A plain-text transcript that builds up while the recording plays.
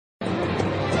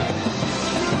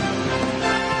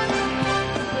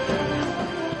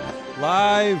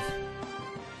Live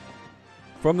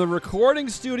from the recording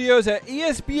studios at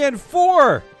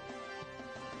ESPN4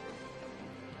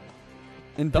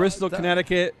 in Bristol,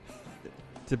 Connecticut.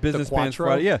 It's a Business Pants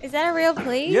Friday. Yeah. Is that a real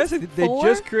place? Yes, they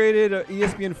just created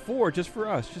ESPN4 just for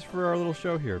us, just for our little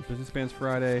show here, Business Pants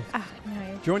Friday. Ah,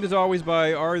 nice. Joined as always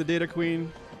by Ari, the Data Queen,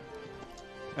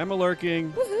 Emma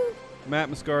Lurking, Woohoo.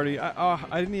 Matt Mascardi.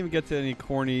 I didn't even get to any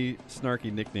corny,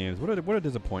 snarky nicknames. What a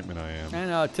disappointment I am. I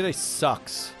know, today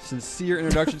sucks. Sincere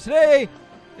introduction. Today,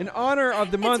 in honor of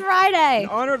the month. It's Friday. In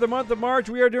honor of the month of March,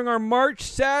 we are doing our March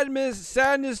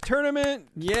Sadness Tournament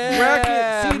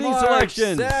bracket seeding March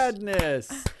selection.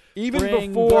 Sadness. Even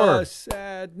Bring before the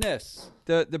sadness.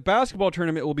 the basketball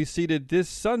tournament will be seeded this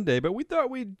Sunday, but we thought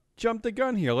we'd jump the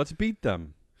gun here. Let's beat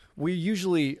them. We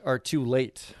usually are too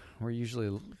late. We're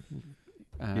usually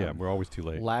Yeah, we're always too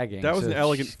late. lagging. That was so an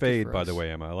elegant it's good fade, for by us. the way,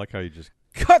 Emma. I like how you just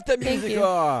cut the Thank music you.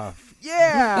 off.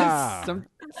 Yeah.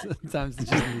 Sometimes it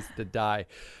just needs to die.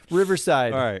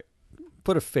 Riverside, All right.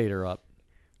 put a fader up.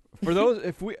 For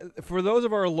those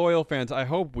of our loyal fans, I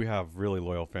hope we have really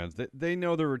loyal fans. They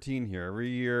know the routine here. Every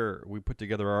year we put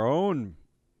together our own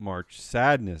March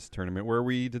Sadness tournament where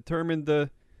we determine the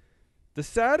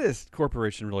saddest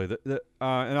corporation, really. And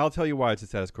I'll tell you why it's the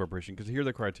saddest corporation, because here are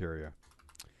the criteria.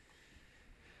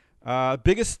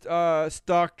 Biggest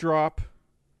stock drop,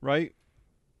 right?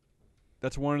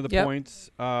 That's one of the Yep.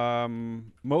 points.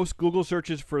 Most Google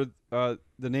searches for the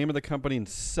name of the company and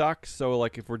sucks. So,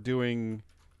 like, if we're doing,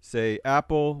 say,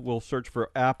 Apple, we'll search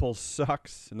for Apple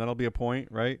sucks, and that'll be a point,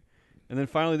 right? And then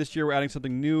finally, this year, we're adding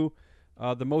something new.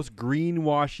 The most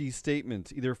greenwashy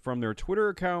statements, either from their Twitter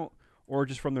account or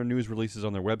just from their news releases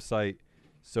on their website.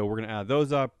 So we're going to add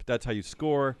those up. That's how you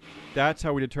score. That's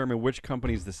how we determine which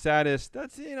company's the saddest.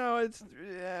 That's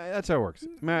that's how it works.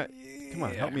 Matt, come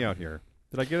on, help me out here.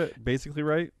 Did I get it basically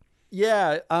right?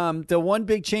 Yeah, the one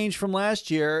big change from last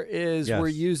year is Yes. we're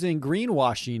using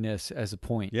greenwashiness as a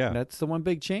point. Yeah. That's the one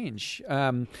big change,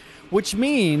 which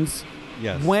means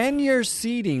Yes. when you're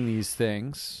seeding these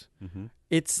things, Mm-hmm.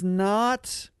 it's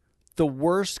not the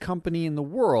worst company in the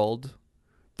world.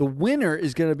 The winner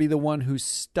is going to be the one whose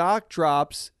stock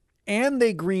drops and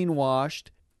they greenwashed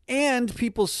and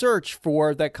people search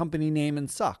for that company name and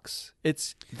sucks.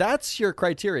 That's your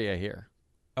criteria here.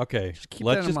 Okay, keep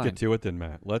let's that in just mind. get to it then,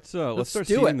 Matt. Let's start do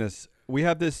seeing it. this. We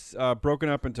have this broken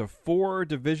up into 4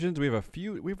 divisions. We have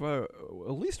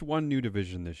at least one new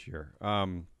division this year.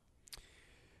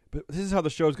 But this is how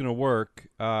the show is going to work.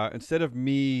 Instead of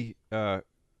me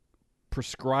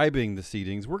prescribing the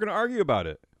seedings, we're going to argue about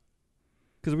it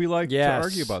because we like to Yes.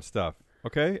 argue about stuff.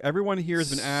 Okay, everyone here has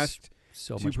been asked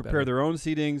So to much prepare better. their own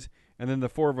seatings, and then the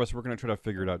 4 of us, we're going to try to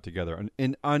figure it out together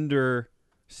in under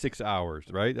 6 hours,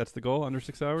 right? That's the goal, under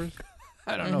 6 hours?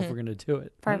 I don't know if we're going to do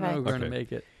it. I don't know if Perfect. we're going to Okay.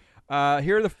 make it.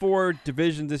 Here are the 4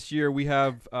 divisions this year. We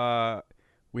have a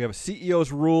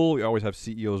CEO's rule. We always have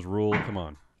CEO's rule. Come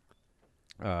on.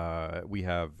 We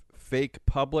have fake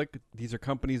public. These are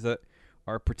companies that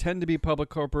pretend to be public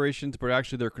corporations, but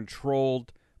actually they're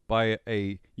controlled by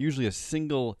usually a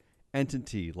single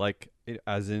entity,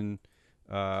 as in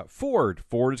Ford.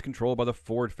 Ford is controlled by the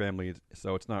Ford family,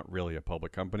 so it's not really a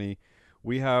public company.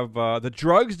 We have the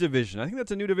drugs division. I think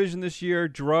that's a new division this year.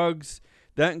 Drugs.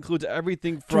 That includes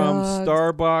everything from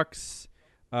Starbucks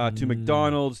to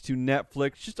McDonald's to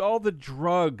Netflix. Just all the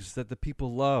drugs that the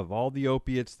people love. All the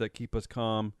opiates that keep us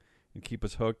calm and keep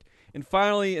us hooked. And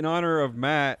finally, in honor of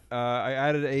Matt, I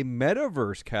added a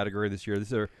metaverse category this year.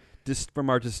 These are from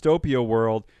our dystopia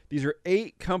world. These are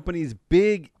 8 companies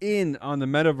big on the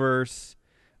metaverse.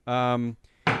 And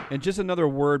just another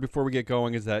word before we get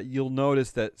going is that you'll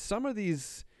notice that some of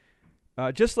these,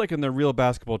 just like in the real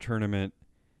basketball tournament,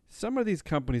 some of these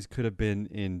companies could have been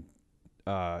in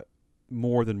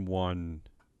more than one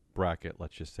bracket,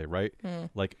 let's just say, right?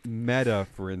 Like Meta,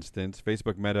 for instance,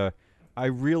 Facebook Meta. I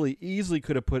really easily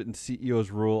could have put it in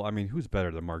CEO's rule. I mean, who's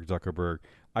better than Mark Zuckerberg?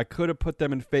 I could have put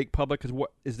them in fake public because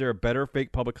is there a better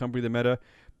fake public company than Meta?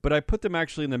 But I put them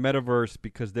actually in the metaverse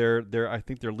because I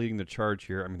think they're leading the charge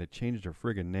here. I mean, they changed their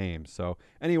friggin' name. So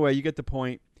anyway, you get the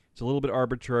point. It's a little bit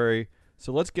arbitrary.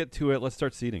 So let's get to it. Let's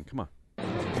start seeding. Come on.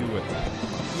 Let's do it.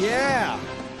 Yeah.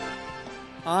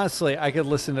 Honestly, I could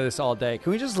listen to this all day.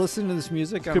 Can we just listen to this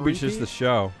music? on Could be repeat? just the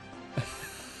show.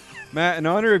 Matt, in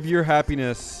honor of your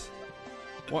happiness,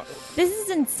 This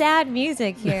isn't sad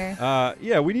music here.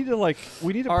 yeah, we need to Ari,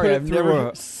 put it I've through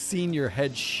never seen your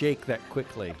head shake that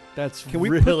quickly. That's Can we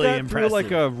really put that impressive. through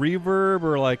like a reverb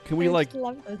or can we I just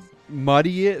love this.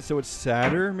 muddy it so it's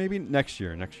sadder? Maybe next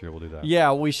year. Next year we'll do that.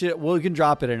 Yeah, we should. We can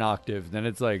drop it an octave. Then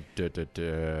it's like.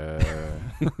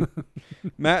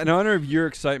 Matt, in honor of your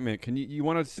excitement, can you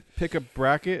want to pick a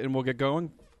bracket and we'll get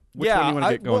going? Which one do you want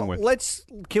to get going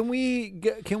with?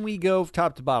 Can we go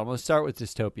top to bottom? Let's start with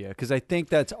dystopia because I think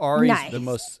that's Ari's Nice. the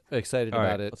most excited All right,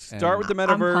 about it. let's start with the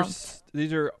metaverse. pumped.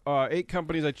 These are 8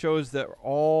 companies I chose that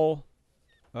all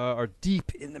are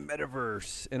deep in the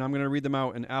metaverse, and I'm going to read them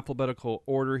out in alphabetical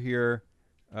order here.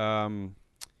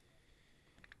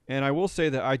 And I will say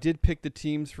that I did pick the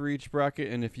teams for each bracket,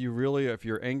 and if you're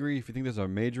angry, if you think there's a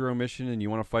major omission and you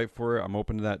want to fight for it, I'm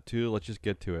open to that too. Let's just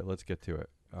get to it. Let's get to it.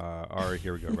 Ari,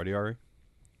 here we go. Ready, Ari?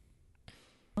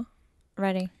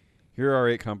 Ready. Here are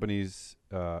 8 companies,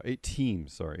 8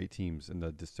 teams in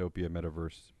the dystopia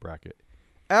metaverse bracket.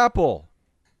 Apple,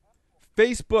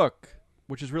 Facebook,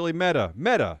 which is really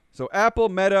Meta. So Apple,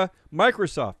 Meta,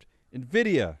 Microsoft,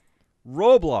 Nvidia,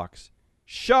 Roblox,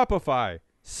 Shopify,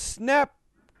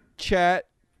 Snapchat,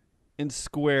 and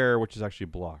Square, which is actually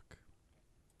Block.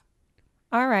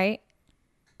 All right.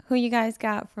 Who you guys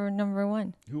got for number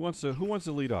 1? Who wants to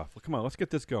lead off? Well, come on, let's get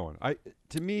this going.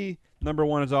 To me, number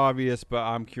 1 is obvious, but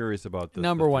I'm curious about this.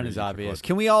 Number 1 is obvious.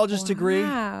 Can we all just agree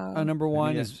on number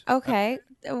 1 is Okay.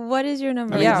 What is your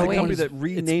number? I mean, Yeah, it's a wait. company that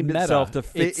renamed Meta. itself to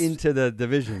fit It's- into the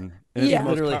division. And it's Yeah. the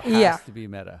most literally co- has Yeah. to be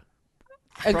Meta.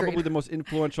 probably Agreed. the most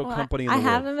influential Well, company in I the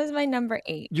have world. him as my number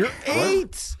 8. You're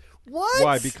 8. What?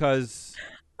 Why? Because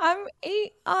I'm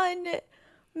 8 on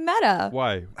Meta.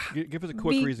 why? Give us a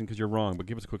quick Be- reason because you're wrong, but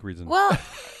give us a quick reason. Well,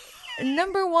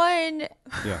 number 1.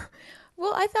 Yeah.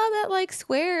 Well, I thought that like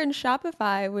Square and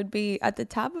Shopify would be at the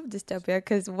top of dystopia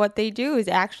because what they do is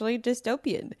actually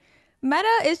dystopian. Meta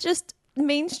is just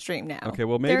mainstream now. Okay.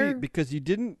 Well, maybe They're- because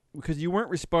you weren't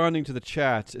responding to the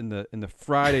chats in the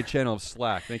Friday channel of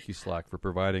Slack. Thank you, Slack, for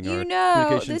providing our you know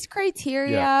communication. this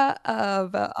criteria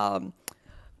of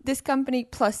this company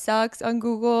plus sucks on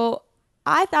Google.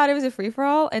 I thought it was a free for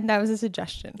all, and that was a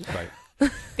suggestion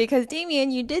Right. because Damien,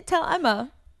 you did tell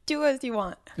Emma do as you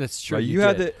want, That's true. Right, you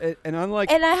had and unlike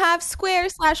and I have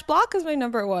Square/Block as my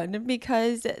number 1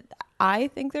 because I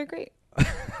think they're great.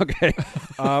 okay,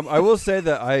 I will say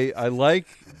that I like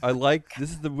this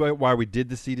is the way why we did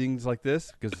the seedings like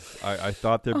this because I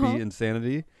thought there'd be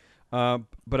insanity,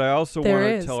 but I also There want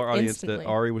to is, tell our audience instantly. that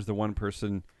Ari was the one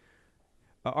person.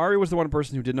 Ari was the one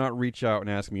person who did not reach out and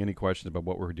ask me any questions about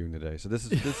what we're doing today. So this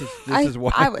is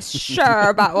why I was sure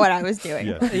about what I was doing.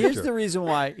 Yeah, Here's sure. the reason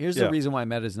why. Here's Yeah. the reason why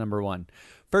Meta is number 1.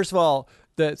 First of all,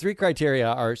 the 3 criteria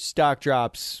are stock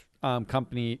drops,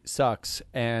 company sucks,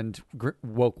 and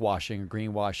woke washing,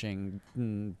 green washing,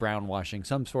 brown washing,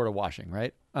 some sort of washing,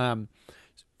 right?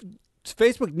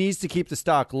 Facebook needs to keep the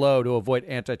stock low to avoid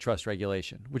antitrust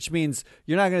regulation, which means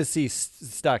you're not going to see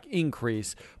stock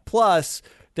increase. Plus,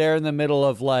 they're in the middle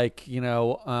of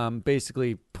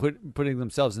basically putting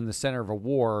themselves in the center of a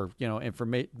war,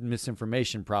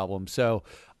 misinformation problem. So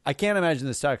I can't imagine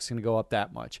the stock's going to go up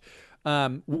that much.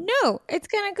 No, it's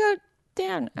gonna go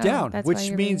down. Oh, Down, that's why which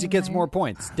you're means it reading gets higher. more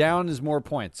points. Down is more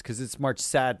points because it's March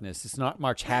Sadness. It's not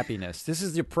March Happiness. This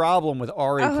is the problem with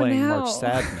Ari Oh, playing no. March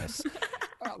Sadness.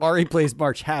 Ari plays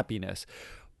March Happiness.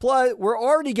 Plus, we're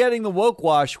already getting the woke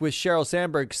wash with Sheryl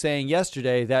Sandberg saying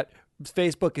yesterday that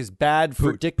Facebook is bad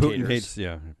for dictators. Putin hates.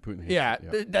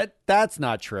 Yeah, that's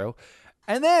not true.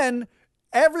 And then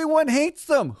everyone hates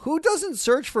them. Who doesn't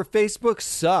search for Facebook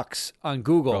sucks on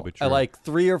Google Probably true. like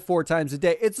 3 or 4 times a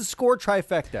day? It's a score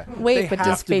trifecta. Wait, They but have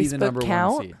does to be the Facebook number 1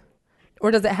 count? seed.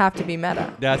 Or does it have to be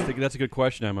Meta? That's a good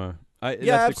question, Emma. Yeah, that's the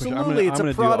question. absolutely. I'm It's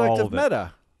gonna a do all product of it.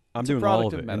 Meta. I'm It's a doing all of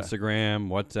product it. of Meta. Instagram,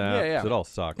 WhatsApp. Yeah. 'cause it all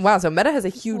sucks. Wow, so Meta has a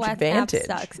huge WhatsApp advantage.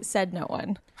 sucks, said no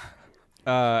one.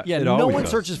 Yeah, it no always one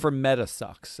does. searches for Meta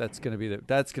sucks. That's gonna be the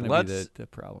Let's- the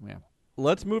problem. Yeah.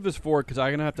 Let's move this forward because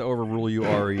I'm gonna have to overrule you,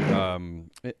 Ari.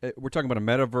 We're talking about a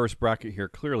metaverse bracket here.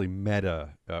 Clearly, Meta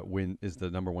is the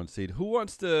number 1 seed. Who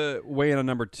wants to weigh in on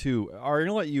number 2? Ari, I'm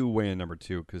gonna let you weigh in number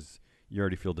 2 because you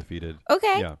already feel defeated.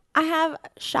 Okay, Yeah. I have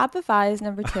Shopify as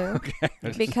number 2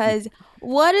 because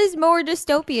what is more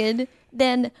dystopian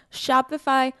than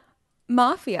Shopify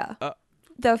Mafia?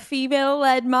 The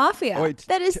female-led mafia. Oh, wait,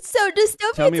 that is so Tell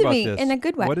dystopian me to about me this. in a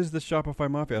good way. What is the Shopify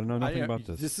Mafia? I don't know nothing about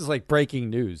this. This is like breaking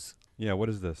news. Yeah, what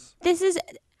is this? This is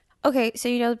okay. So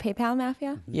you know the PayPal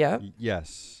mafia? Yeah.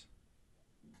 Yes.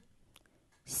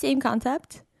 Same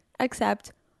concept,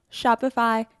 except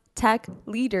Shopify tech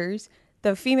leaders,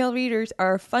 the female leaders,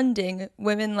 are funding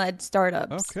women-led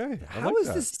startups. Okay. I How like is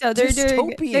that. this So they're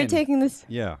dystopian? taking this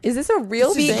Yeah. Is this a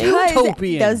real This is thing? Utopian.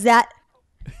 because does that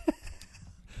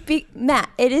Matt,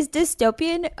 it is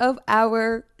dystopian of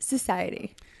our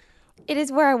society. It is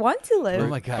where I want to live. Oh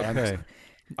my god! Okay.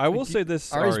 I will say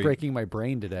this. Ari's Ari. breaking my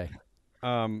brain today.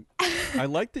 I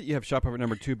like that you have Shopify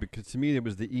number 2 because to me it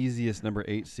was the easiest number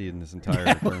 8 seed in this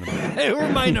entire tournament. They were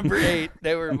my number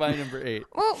 8.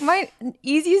 Well, my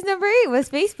easiest number 8 was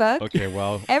Facebook. Okay,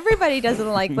 well, Everybody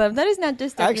doesn't like them. That is not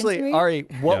dystopian to Actually, me. Ari,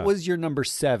 what Yeah. was your number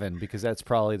 7? Because that's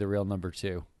probably the real number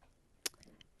 2.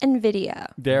 NVIDIA,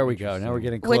 There we go. Now we're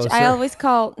getting closer. which I always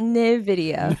call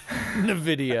NVIDIA.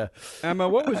 NVIDIA. Emma,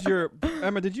 what was your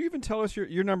Emma? Did you even tell us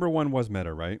your number 1 was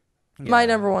Meta, right? My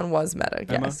number 1 was Meta.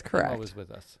 Emma? Yes, correct. Emma was with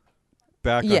us.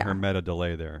 Back Yeah. on her Meta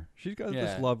delay there. She's got Yeah.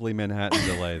 this lovely Manhattan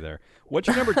delay there. What's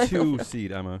your number 2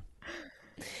 seed, Emma?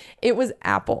 It was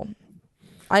Apple.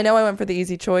 I know I went for the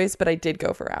easy choice, but I did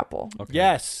go for Apple. Okay.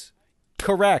 Yes.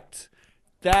 Correct.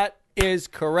 That is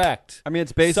correct. I mean,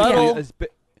 it's basically. Subtle.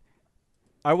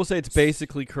 I will say it's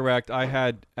basically correct. I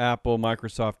had Apple,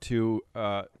 Microsoft 2,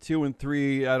 2 and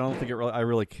 3. I don't think I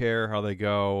really care how they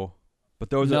go.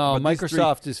 But those No, are but these three-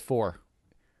 Microsoft is 4.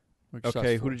 Microsoft's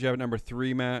Okay, 4. who did you have at number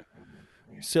 3, Matt?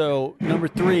 So number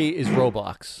 3 is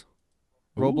Roblox.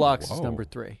 Roblox is whoa. number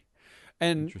 3.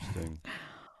 And Interesting.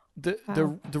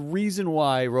 the reason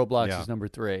why Roblox Yeah. is number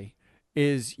 3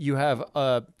 is you have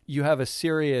a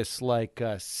serious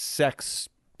sex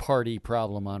party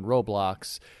problem on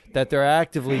Roblox that they're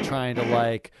actively trying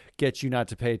to get you not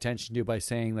to pay attention to by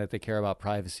saying that they care about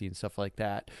privacy and stuff like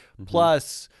that.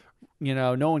 Plus,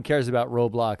 no one cares about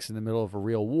Roblox in the middle of a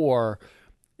real war.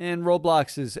 And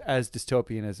Roblox is as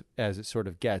dystopian as it sort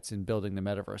of gets in building the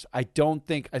metaverse. I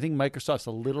think Microsoft's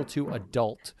a little too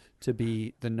adult to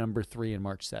be the number 3 in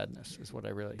March Sadness. Is what I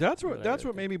really. That's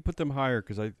what made me put them higher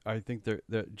because I think they're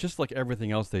just like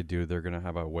everything else they do. They're going to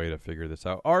have a way to figure this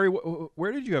out. Ari,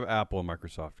 where did you have Apple and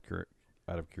Microsoft?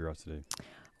 Out of curiosity.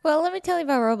 Well, let me tell you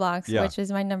about Roblox, Yeah. which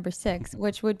is my number 6,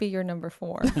 which would be your number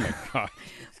 4. Oh my god!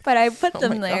 But I put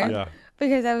them my there Yeah.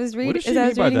 because I was What reading. does she As I mean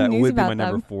was by reading that? news Would be my about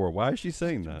number them. 4. Why is she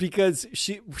saying that? Because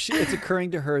she it's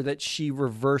occurring to her that she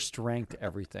reversed ranked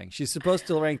everything. She's supposed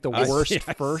to rank the I worst see,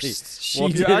 I first. see. She Well,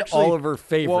 if you did actually- all of her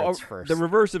favorites Well, first. the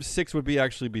reverse of 6 would be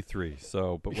actually be 3.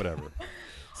 So, but whatever.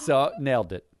 So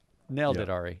nailed it. Nailed Yeah. it,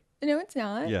 Ari. No, it's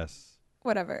not. Yes.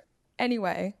 Whatever.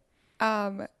 Anyway,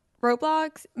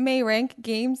 Roblox may rank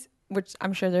games, which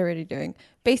I'm sure they're already doing,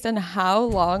 based on how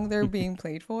long they're being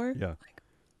played for. Yeah.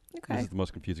 This Okay, is the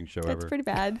most confusing show that's ever. pretty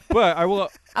bad. But I will.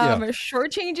 Yeah.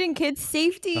 Shortchanging kids'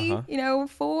 safety, Uh-huh.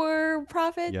 For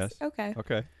profits. Yes. Okay.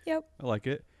 Okay. Yep. I like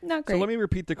it. Not great. So let me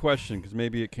repeat the question because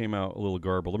maybe it came out a little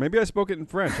garbled, or maybe I spoke it in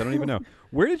French. I don't even know.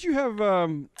 Where did you have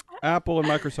Apple and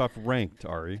Microsoft ranked,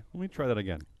 Ari? Let me try that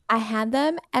again. I had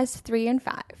them as 3 and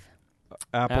 5.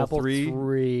 Apple 3, and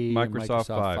Microsoft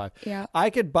 5. Yeah. I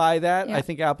could buy that. Yeah. I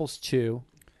think Apple's 2.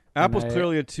 Apple's And I-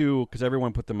 clearly a 2 because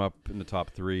everyone put them up in the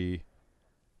top 3.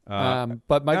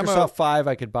 But Microsoft Emma- 5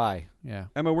 I could buy. Yeah.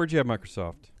 Emma, where'd you have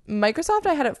Microsoft? Microsoft,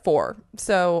 I had at 4,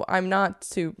 so I'm not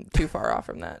too far off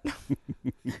from that.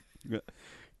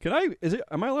 Can I?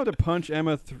 Am I allowed to punch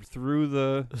Emma through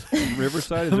the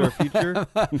Riverside? Is there a feature?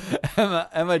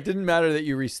 Emma, it didn't matter that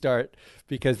you restart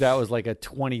because that was like a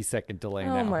 20-second delay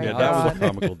Oh now. my Yeah, God. that was a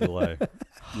comical delay.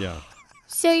 Yeah.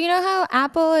 So you know how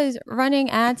Apple is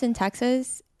running ads in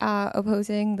Texas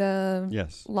opposing the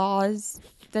Yes. laws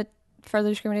that further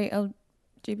discriminate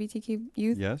LGBTQ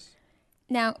youth? Yes.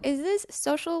 Now, is this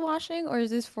social washing or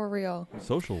is this for real?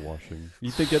 Social washing.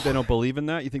 You think that they don't believe in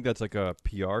that? You think that's like a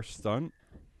PR stunt?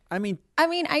 I mean,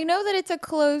 I know that it's a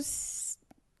close,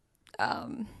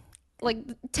 like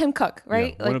Tim Cook,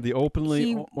 right? Yeah. Like, One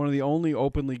of the only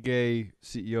openly gay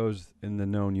CEOs in the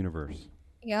known universe.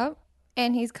 Yep.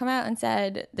 And he's come out and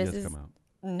said this He has is come out.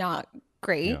 not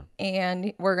great, Yeah.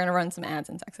 and we're going to run some ads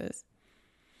in Texas.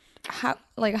 How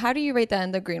do you rate that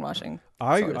in the greenwashing?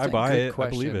 I sort of thing? buy Good it. I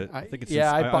question. believe it. I- I think it's.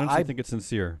 yeah, I I bu- honestly I- think it's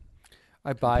sincere.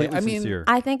 I buy it. Completely I mean, sincere.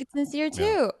 I think it's sincere too,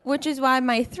 Yeah. which is why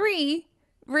my 3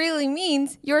 really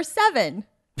means you're 7.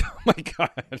 Oh my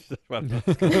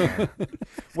gosh.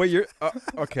 Wait, you're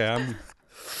okay. I'm.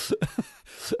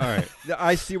 All right.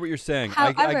 I see what you're saying.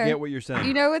 I However, get what you're saying.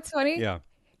 You know what's funny? Yeah.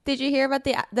 Did you hear about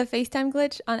the FaceTime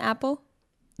glitch on Apple?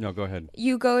 No, go ahead.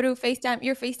 You go to FaceTime,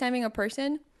 you're FaceTiming a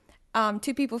person,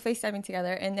 2 people FaceTiming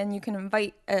together, and then you can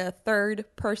invite a third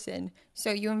person.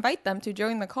 So you invite them to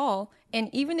join the call, and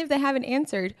even if they haven't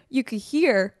answered, you could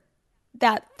hear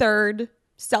that third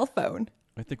cell phone.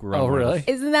 I think we're on. Oh, one of really?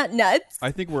 those- Isn't that nuts?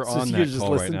 I think we're So on you that just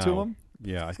call listen right to now. them?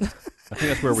 Yeah, I think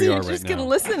that's where So we you're are just right gonna now.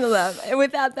 listen to them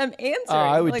without them answering.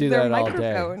 I would like do their that all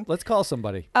microphone. day. Let's call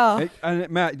somebody. Oh, Hey, and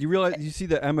Matt, you see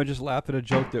that Emma just laughed at a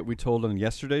joke that we told on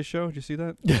yesterday's show? Did you see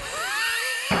that?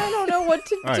 I don't know what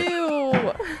to All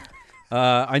right. do.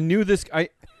 I knew this.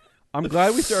 I'm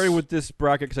glad we started with this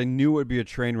bracket because I knew it would be a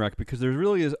train wreck because there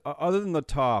really is, other than the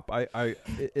top,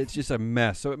 it's just a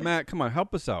mess. So, Matt, come on,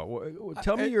 help us out.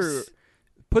 Tell me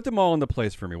put them all into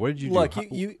place for me. What did you Look,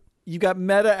 do? you got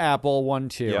Meta, Apple 1,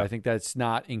 2. Yeah. I think that's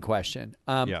not in question.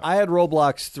 Yeah. I had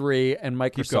Roblox 3 and going.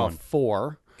 Microsoft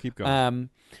 4. Keep going.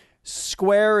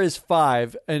 Square is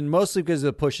 5, and mostly because of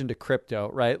the push into crypto,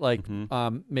 right? Like,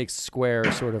 makes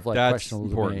Square sort of like That's questionable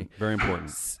important. to me. Very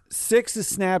important. 6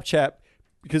 is Snapchat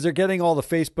because they're getting all the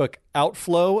Facebook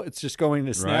outflow. It's just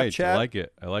going to Right. Snapchat.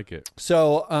 I like it.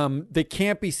 So they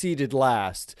can't be seated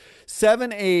last.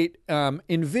 7, 8,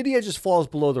 NVIDIA just falls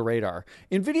below the radar.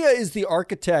 NVIDIA is the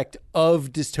architect of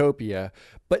dystopia,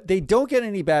 but they don't get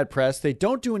any bad press. They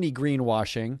don't do any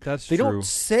greenwashing. That's they true. don't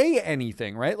say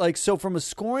anything, right? Like, so from a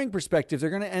scoring perspective, they're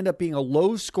going to end up being a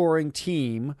low-scoring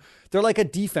team. They're like a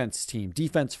defense team,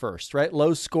 defense first, right?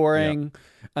 Low scoring.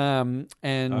 And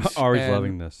Ari's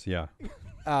loving this. Yeah.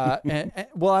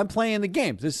 well, I'm playing the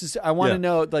game. I want to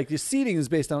know, like, the seeding is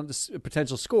based on the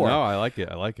potential score. No, I like it.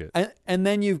 And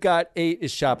then you've got 8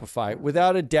 is Shopify.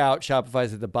 Without a doubt,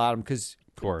 Shopify's at the bottom because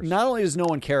not only does no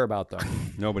one care about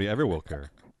them, Nobody ever will care.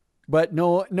 but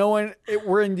no one.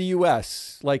 We're in the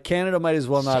U.S. Like, Canada might as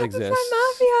well not exist.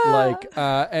 Mafia. Like,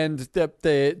 and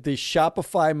the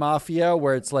Shopify mafia,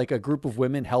 where it's like a group of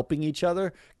women helping each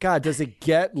other. God, does it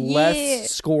get less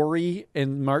scory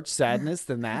in March Sadness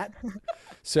than that?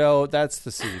 So that's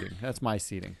the seeding. That's my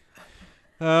seeding.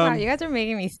 Wow, you guys are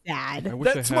making me sad. I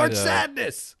wish That's I had, March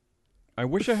Sadness. I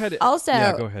wish I had. Also-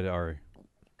 yeah, go ahead, Ari.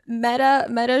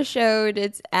 Meta showed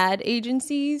its ad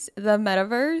agencies the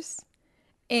metaverse,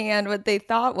 and what they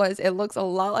thought was it looks a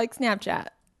lot like Snapchat.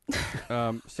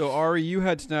 So Ari, you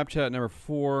had Snapchat number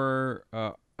 4.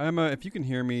 Emma, if you can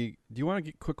hear me, do you want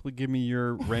to quickly give me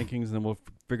your rankings, and then we'll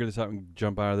figure this out and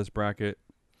jump out of this bracket?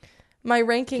 My Give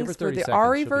her rankings for 30 the seconds.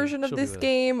 Ari She'll be- version of she'll be this there.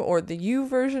 game, or the U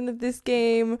version of this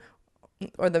game,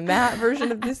 or the Matt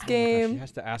version of this She game.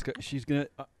 has to ask. She's gonna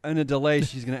in a delay.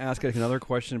 She's gonna ask another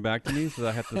question back to me, so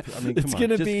I have to. I mean, It's come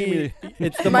gonna on. Just be. give me,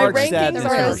 It's the My March rankings Sadness are-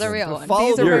 version. the real one. Follow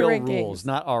These the are my real rankings. rules,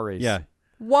 not Ari's. yeah.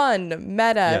 1,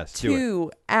 Meta. Yes, do it.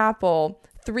 2, Apple.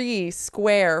 3,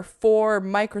 Square. 4,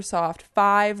 Microsoft.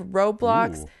 5,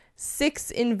 Roblox. Ooh.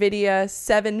 6, NVIDIA.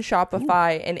 7,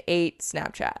 Shopify. And 8,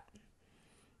 Snapchat.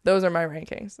 Those are my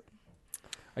rankings.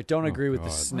 I don't agree with the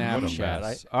God, what a Snapchat.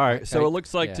 mess. All right, so I- it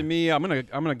looks like to yeah. me, I'm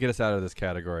gonna get us out of this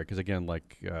category because again,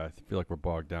 like I feel like we're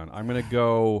bogged down. I'm gonna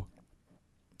go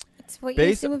It's what you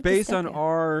based assume of on dystopia.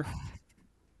 our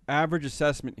average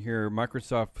assessment here.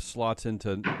 Microsoft slots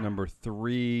into number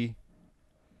 3.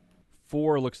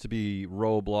 4 looks to be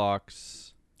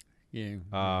Roblox. Yeah.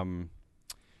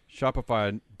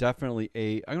 Shopify definitely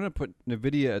 8. I'm gonna put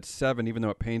Nvidia at 7, even though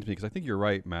it pains me because I think you're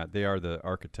right, Matt. They are the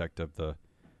architect of the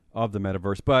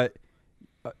metaverse. But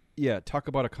yeah, talk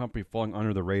about a company falling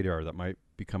under the radar that might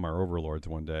become our overlords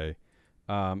one day.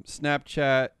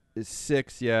 Snapchat is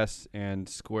 6, yes, and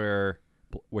Square,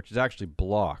 which is actually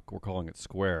Block. We're calling it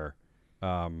Square.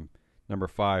 Number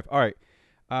 5. All right.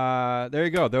 There you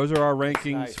go. Those are our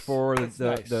rankings nice. for That's the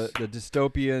nice. the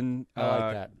dystopian I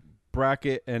like that.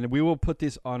 bracket, and we will put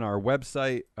this on our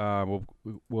website.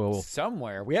 We'll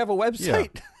Somewhere we have a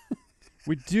website.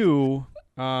 we do.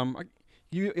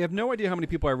 You have no idea how many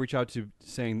people I reach out to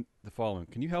saying the following: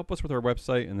 "Can you help us with our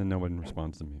website?" And then no one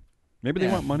responds to me. Maybe they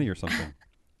want money or something.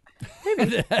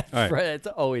 That's All right. right. It's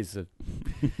always a.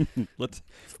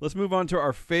 Let's move on to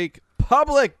our fake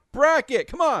public bracket.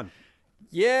 Come on.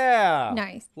 Yeah.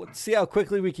 Nice. Let's see how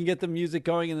quickly we can get the music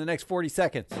going in the next 40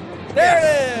 seconds. There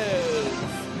it is.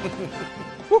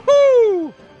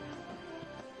 Woohoo!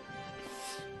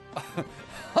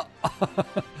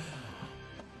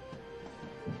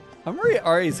 I'm worried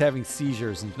Ari's having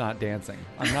seizures and not dancing.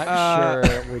 I'm not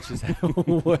sure which is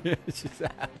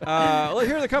Well,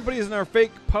 here are the companies in our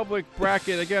fake public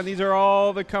bracket. Again, these are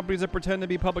all the companies that pretend to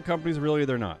be public companies. Really,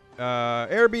 they're not.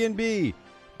 Airbnb,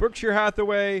 Berkshire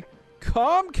Hathaway,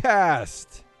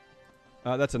 Comcast.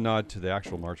 That's a nod to the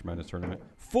actual March Madness tournament.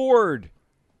 Ford,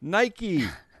 Nike,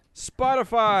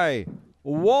 Spotify,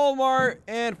 Walmart,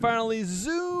 and finally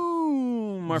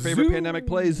Zoom. Our favorite pandemic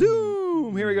play,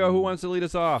 Zoom. Here we go. Who wants to lead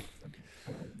us off?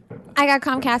 I got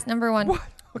Comcast number 1. What?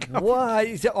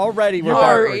 Already we're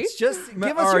Ari. backwards. Just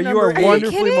give us Ari, your you are number 8.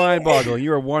 wonderfully kidding? mind-boggling.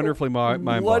 You are wonderfully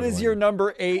mind-boggling. What is your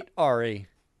number 8, Ari?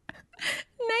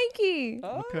 Nike.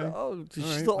 Okay. Oh, she's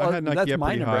right. still- I had Nike that's up my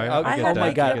pretty number. high. Oh, I get oh that.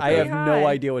 my god, I get I that. have no High.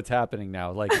 idea what's happening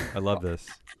now. Like, I love this.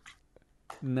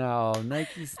 no,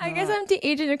 Nike's. I guess not- I'm the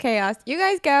agent of chaos. You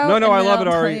guys go. No, and I then love it,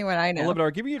 I'll Ari. Tell you what I know. I love it,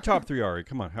 Ari. Give me your top 3, Ari.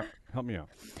 Come on, help me out.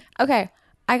 Okay,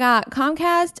 I got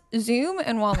Comcast, Zoom,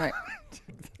 and Walmart.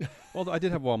 Well, I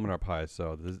did have Walmart up high,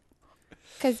 so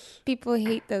Because people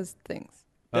hate those things.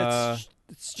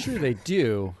 It's true they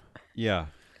do. Yeah.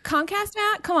 Comcast,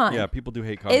 Matt? Come on. Yeah, people do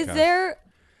hate Comcast. Is there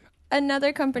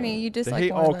another company you They dislike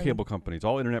hate more all than? cable companies,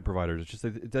 all internet providers. It's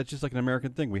just that's just like an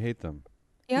American thing. We hate them.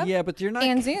 Yep. Yeah, but you're not.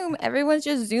 And Zoom. Everyone's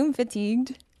just Zoom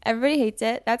fatigued. Everybody hates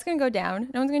it. That's going to go down.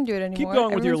 No one's going to do it anymore. Keep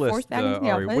going with your Everyone's list, forced back into the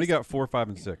Ari. What do you office. got? 4, 5,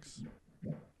 and 6.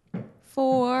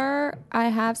 4, I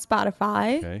have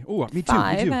Spotify. Okay. Oh, me too.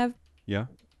 5, Me too. I have Yeah.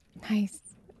 nice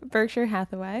Berkshire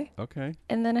Hathaway. Okay.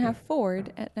 And then I have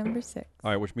Ford at number 6.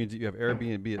 All right, which means that you have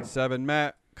Airbnb at 7.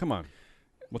 Matt, come on.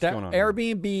 What's That going on? here?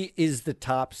 Airbnb is the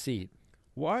top seed.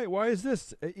 Why is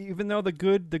this? Even though the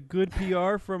good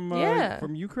PR from Yeah.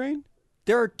 from Ukraine?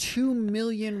 There are 2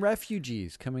 million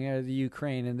refugees coming out of the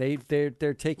Ukraine, and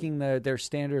they're taking their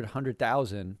standard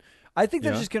 100,000. I think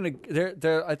they're Yeah. just gonna.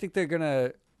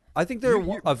 I think they're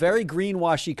a very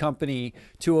greenwashy company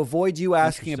to avoid you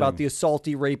asking about the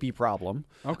assaulty, rapey problem.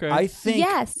 Okay. I think.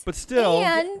 Yes. But still,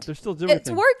 and they're still doing it's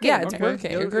working. Yeah, it's Okay.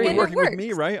 working. They're Agreed. working And it with me,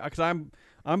 works. right? Because I'm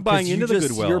 'cause buying you into the just-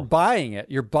 goodwill. You're buying it.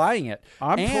 You're buying it.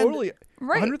 I'm And- totally.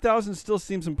 Right. 100,000 still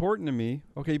seems important to me.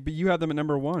 Okay, but you have them at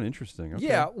number 1. Interesting. Okay.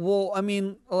 Yeah, well, I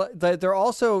mean, they're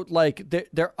also like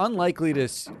they're unlikely to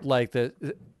like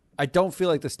the. I don't feel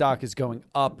like the stock is going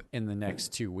up in the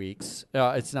next 2 weeks.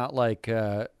 It's not like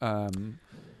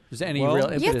there's any Well- real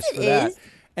impetus Yes, for it that. is.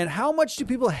 And how much do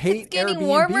people hate It's getting Airbnb?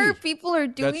 warmer. People are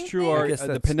doing That's true. things. Ari. guess The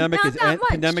that's- pandemic Not that much.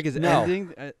 pandemic is No.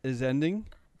 ending. Is ending.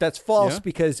 That's false Yeah?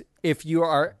 because if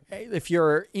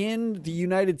you're in the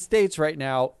United States right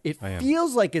now, it I am.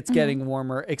 feels like it's Mm-hmm. getting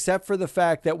warmer, except for the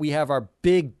fact that we have our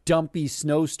big dumpy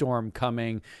snowstorm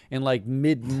coming in like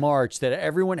mid-March that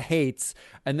everyone hates,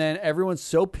 and then everyone's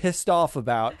so pissed off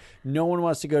about. No one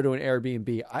wants to go to an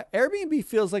Airbnb. Airbnb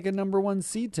feels like a number 1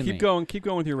 seed to me. Keep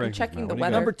going with your rankings. checking Matt. the What do you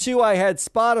weather. got? Number 2, I had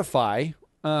Spotify.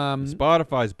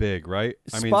 Spotify's big, right?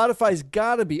 I mean, Spotify's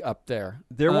got to be up there.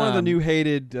 they're one of the Um, new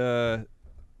hated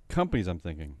companies. I'm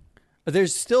thinking.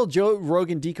 There's still Joe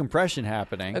Rogan decompression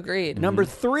happening. Agreed. Number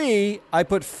 3, I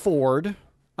put Ford,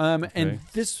 and Okay.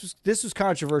 this was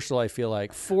controversial. I feel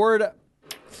like Ford.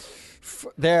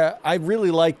 I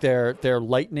really like their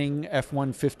Lightning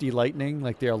F-150 Lightning,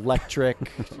 like their electric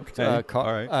Okay. car,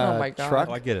 All right. Oh my God. truck.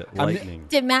 Oh, I get it. I'm- Lightning.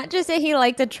 Did Matt just say he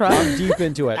liked a truck? I'm deep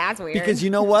into it. That's weird. Because you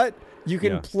know what? You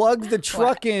can Yeah. plug the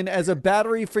truck in as a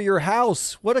battery for your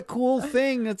house. What a cool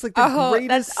thing! It's like the Oh, greatest.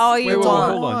 that's all you that's all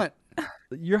I want. want.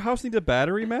 Your house needs a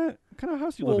battery, Matt. What kind of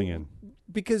house are you living in?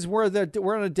 Because we're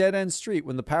on a dead end street.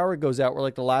 When the power goes out, we're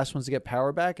like the last ones to get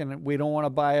power back, and we don't want to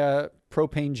buy a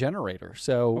propane generator.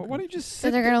 So Why don't you just So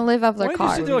sit they're there? going to live up Why their don't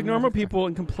you sit car. there like normal people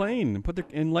and complain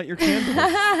and light your candles?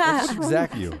 What's wrong with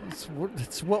exactly, you?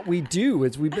 it's what we do.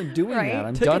 Is we've been doing Right. that.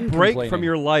 I'm Take done a break complaining. from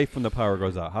your life when the power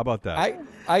goes out. How about that?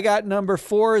 I got number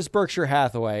 4 is Berkshire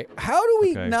Hathaway. How do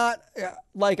we Okay. not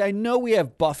like? I know we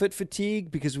have Buffett fatigue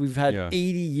because we've had Yeah.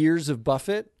 80 years of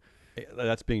Buffett.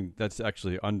 That's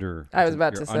actually under. I was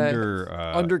about you're to say.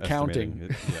 Undercounting. estimating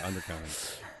it. Yeah,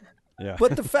 undercounting. Yeah.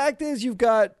 But the fact is, you've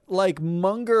got like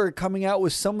Munger coming out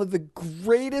with some of the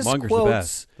greatest Munger's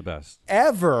quotes the best.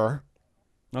 ever.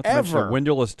 Not to mention Ever. a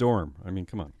windowless dorm. I mean,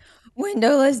 come on.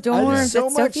 Windowless doors. There's so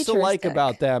That's much to like futuristic.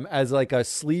 about them as like a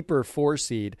sleeper 4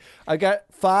 seed. I got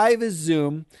 5 is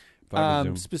Zoom. 5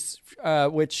 is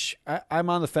Zoom. Which I'm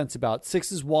on the fence about.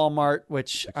 6 is Walmart,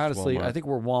 which is honestly Walmart. I think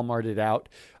we're Walmarted out.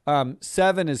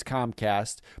 7 is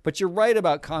Comcast, but you're right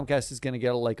about Comcast is going to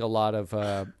get like a lot of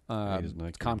is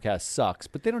Nike. Comcast sucks,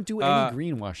 but they don't do any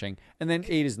greenwashing. And then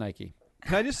 8 is Nike.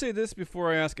 Can I just say this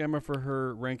before I ask Emma for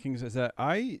her rankings? Is that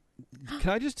can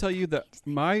I just tell you that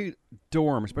my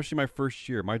dorm, especially my first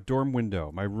year, my dorm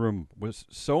window, my room was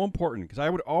so important because I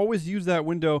would always use that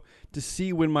window to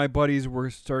see when my buddies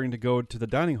were starting to go to the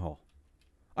dining hall.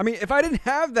 I mean, if I didn't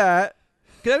have that,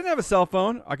 because I didn't have a cell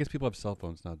phone. I guess people have cell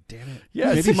phones now. Damn it. Yeah,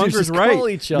 Maybe so you Munger's just right. call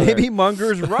each other. Maybe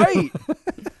Munger's right.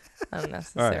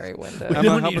 Unnecessary window. Emma, We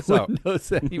don't help need us out.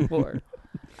 windows anymore.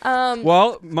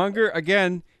 Well, Munger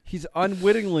again. He's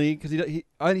unwittingly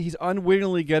he's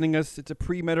unwittingly getting us. It's a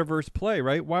pre-metaverse play,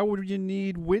 right? Why would you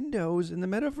need windows in the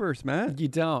metaverse, Matt? You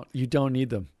don't need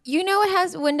them. You know what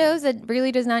has windows that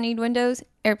really does not need windows?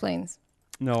 Airplanes.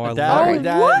 No, I That, love it.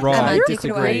 that Wrong. I You're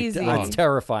disagree. crazy. That's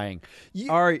terrifying.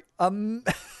 Ari, A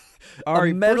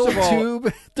Ari, metal first of all,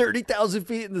 tube 30,000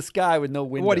 feet in the sky with no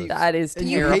windows. What do you- That is and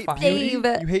you hate terrifying. beauty?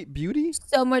 Dave. You hate beauty?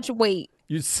 So much weight.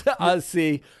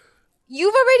 See,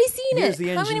 You've already seen Here's it.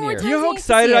 the How many more engineer. times Do you know do how need to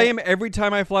excited see I it? am every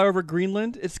time I fly over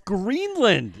Greenland? It's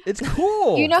Greenland. It's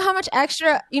cool. You know how much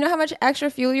extra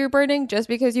fuel you're burning just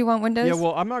because you want windows? Yeah,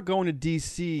 well, I'm not going to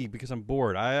DC because I'm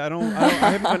bored. I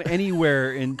haven't gone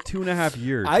anywhere in 2.5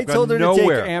 years. I I've gone told her to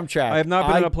nowhere. take Amtrak. I have not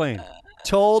been on a plane.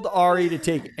 told Ari to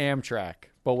take Amtrak.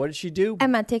 But what did she do?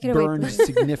 Emma, take it away, Burned please.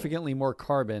 significantly more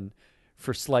carbon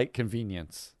for slight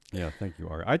convenience. Yeah, thank you,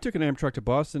 Ari. I took an Amtrak to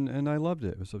Boston and I loved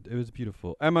it. It was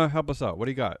beautiful. Emma, help us out. What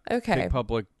do you got? Okay. Big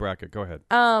public bracket. Go ahead.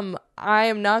 I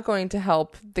am not going to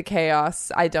help the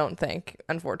chaos, I don't think,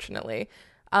 unfortunately.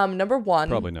 Number 1,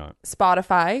 Probably not.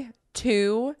 Spotify.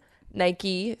 2,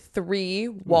 Nike. 3,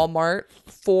 Walmart.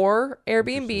 4,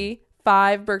 Airbnb.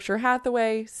 5, Berkshire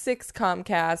Hathaway. 6,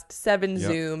 Comcast. 7, Yep.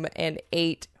 Zoom. And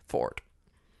 8, Ford.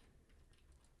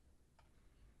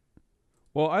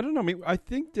 Well, I don't know. I mean, I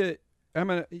think that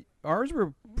Emma, ours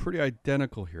were pretty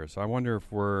identical here, so I wonder if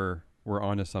we're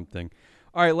onto something.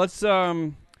 All right, let's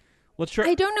try.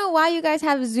 I don't know why you guys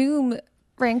have Zoom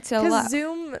ranked so low. Because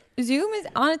Zoom, Zoom is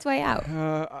on its way out.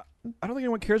 I don't think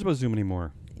anyone cares about Zoom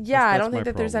anymore. yeah, I That's don't my think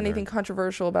that there's problem anything there.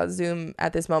 controversial about Zoom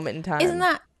at this moment in time.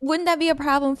 Wouldn't that be a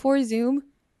problem for Zoom?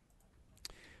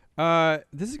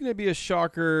 This is going to be a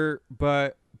shocker,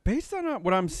 but based on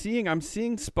what I'm seeing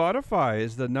Spotify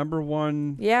is the number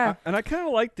one. Yeah. And I kind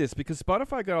of like this because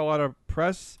Spotify got a lot of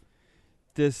press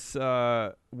this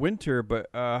winter, but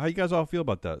how you guys all feel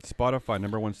about that? Spotify,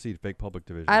 number 1 seed, fake public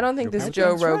division. I don't think You this okay?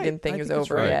 Joe That's Rogan right. thing I is think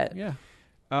it's over right. yet. Yeah.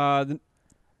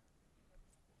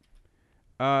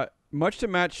 Much to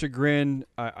Matt's chagrin,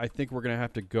 I think we're going to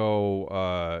have to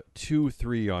go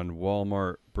 2-3 on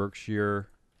Walmart, Berkshire.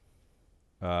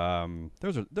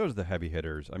 Those are the heavy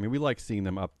hitters. I mean, we like seeing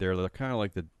them up there. They're kind of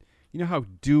like you know how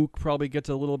Duke probably gets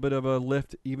a little bit of a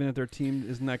lift even if their team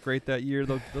isn't that great that year.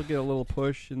 They'll get a little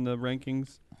push in the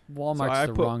rankings. Walmart's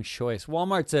the wrong choice.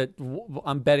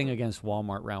 I'm betting against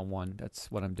Walmart round 1. That's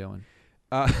what I'm doing.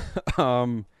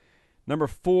 Number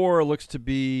 4 looks to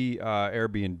be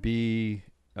Airbnb.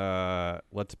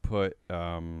 Let's put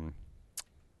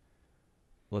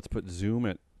Zoom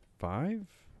at 5.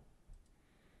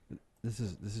 This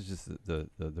is just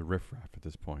the riffraff at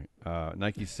this point.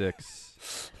 Nike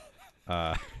 6,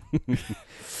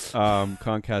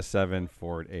 Comcast 7,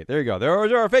 Ford 8. There you go.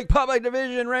 Those are our fake public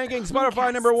division rankings.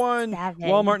 Spotify number 1, 7.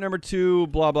 Walmart number 2.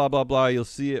 Blah blah blah blah. You'll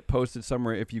see it posted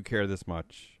somewhere if you care this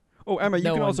much. Oh, Emma, you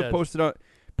No can one also does.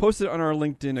 post it on our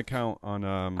LinkedIn account on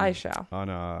I shall. on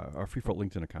our Freefloat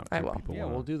LinkedIn account. I so will. people Yeah,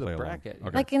 wanna we'll do the play along. bracket.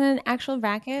 Okay. Like in an actual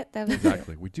bracket? That was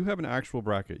Exactly. We do have an actual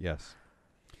bracket, yes.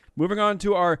 Moving on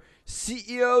to our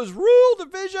CEO's Rule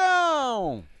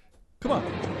Division. Come on.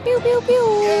 pew pew pew.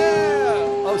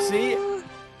 Oh, see?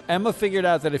 Emma figured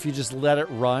out that if you just let it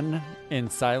run in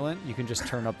silent, you can just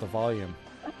turn up the volume.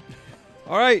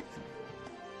 All right.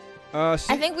 I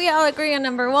think we all agree on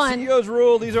number 1. CEO's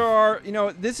Rule. These are our,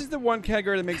 this is the one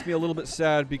category that makes me a little bit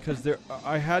sad because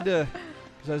I had to,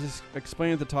 because I was just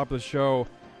explaining at the top of the show,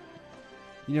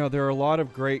 there are a lot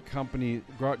of great companies,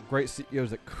 great CEOs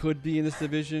that could be in this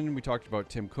division. We talked about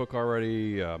Tim Cook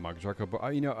already, Mark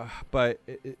Zuckerberg, but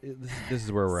this is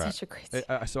where we're Such at. a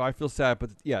great So I feel sad,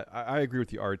 but yeah, I agree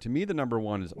with you, Art. To me, the number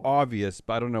 1 is obvious,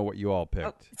 but I don't know what you all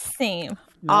picked. Same.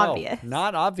 No, Obvious.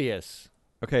 Not obvious.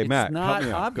 Okay, It's Matt, not help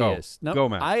me out. obvious. Go. No, Go,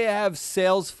 Matt. I have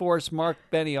Salesforce Mark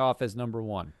Benioff as number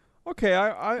 1. Okay,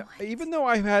 I even though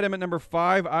I had him at number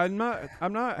 5, I'm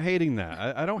not hating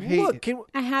that. I don't hate. Look,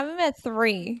 I have him at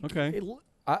 3. Okay.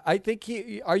 I think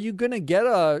are you going to get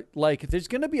there's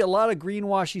going to be a lot of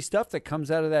greenwashy stuff that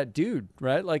comes out of that dude,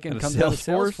 right? Like, and Out of comes out of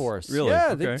Salesforce? Salesforce. Really? Yeah,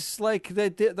 Okay. it's like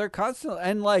they're constantly,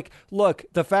 and look,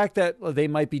 the fact that they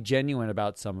might be genuine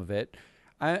about some of it,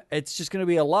 it's just going to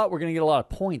be a lot. We're going to get a lot of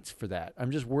points for that.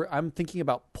 I'm thinking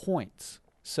about points.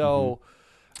 So,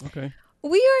 Okay.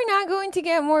 We are not going to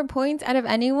get more points out of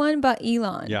anyone but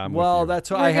Elon. Yeah. I'm well, with you. that's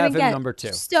why We're I have gonna him get number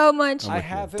 2. So much I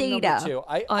have him data number 2.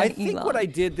 I on think Elon. what I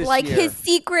did this like year, his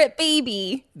secret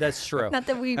baby. that's true. Not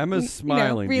that we Emma's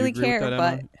smiling. Do you really agree care, with that,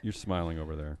 but Emma? You're smiling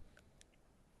over there.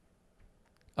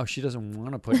 Oh, she doesn't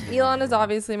want to put me Elon on is there.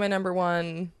 obviously my number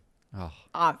 1. Oh.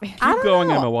 obvious. Keep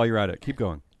going, Emma, while you're at it. Keep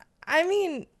going. I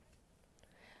mean,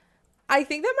 I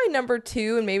think that my number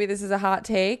 2, and maybe this is a hot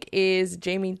take, is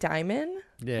Jamie Dimon.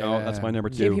 Yeah, No, that's my number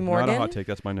 2. JP Not Morgan? a hot take.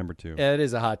 That's my number 2. Yeah, it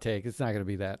is a hot take. It's not going to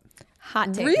be that.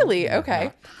 Hot take. Really?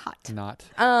 Okay. Hot. Not.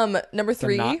 Number It's a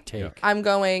 3, not take. I'm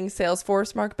going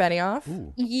Salesforce Mark Benioff.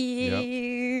 Ooh.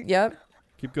 Yeah. Yep.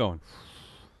 Keep going.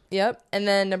 Yep. And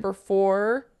then number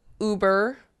 4,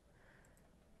 Uber.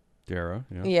 Dara.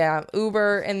 Yeah. Yeah,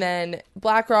 Uber. And then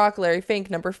BlackRock, Larry Fink,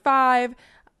 number 5.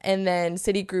 And then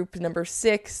Citigroup, number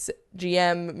 6.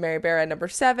 GM, Mary Barra, number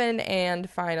 7. And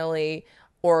finally,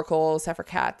 Oracle, Sefer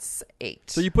Katz, 8.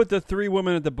 So you put the 3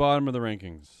 women at the bottom of the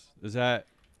rankings. Is that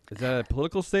a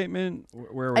political statement?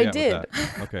 Where are we I at did. with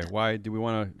that? Okay. Why do we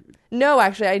want to? No,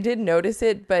 actually, I did notice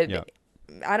it, but Yeah.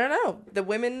 I don't know. The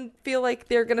women feel like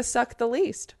they're going to suck the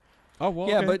least. Oh well.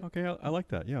 Yeah, okay. but- okay. I like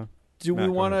that. Yeah. Do Matt, we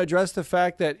go want to ahead. address the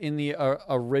fact that in the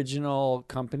original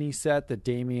company set that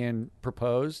Damien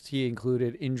proposed, he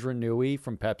included Indra Nooyi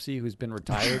from Pepsi, who's been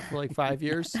retired for like 5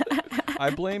 years? I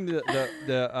blame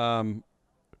the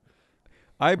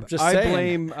I just I saying.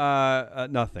 blame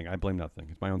nothing. I blame nothing.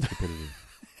 It's my own stupidity.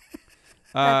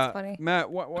 That's funny. Matt,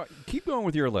 what? Keep going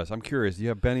with your list. I'm curious. You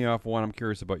have Benioff one. I'm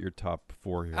curious about your top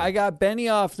 4 here. I got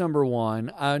Benioff number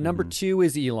 1. Number Mm-hmm. 2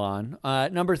 is Elon.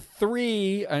 Number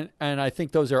 3, and I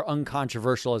think those are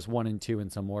uncontroversial as 1 and 2 in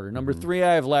some order. Number Mm-hmm. 3,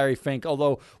 I have Larry Fink.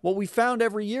 Although what we found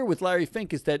every year with Larry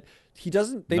Fink is that they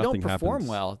don't Nothing perform happens.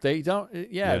 well. They don't.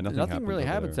 nothing Nothing really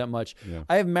happens happens over that much. Yeah.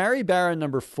 I have Mary Barra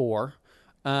number 4.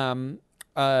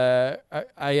 I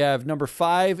have number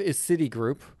 5 is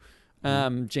Citigroup.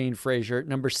 Jane Fraser.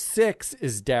 Number 6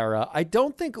 is Dara. I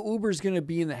don't think Uber's going to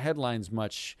be in the headlines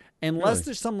much unless Really?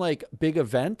 there's some like big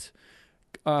event.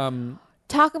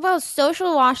 Talk about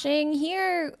social washing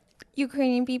here,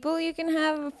 Ukrainian people. You can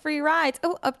have free rides.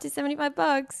 Oh, up to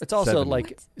 $75. It's also 70.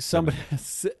 like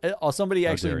somebody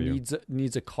How actually dare you.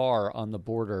 needs a car on the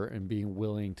border and being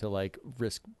willing to like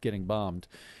risk getting bombed.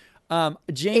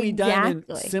 Jamie Dimon,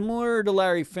 Exactly. similar to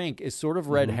Larry Fink, is sort of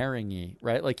red herring-y,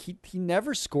 right? Like he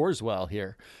never scores well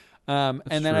here. And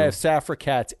then I true. have Safra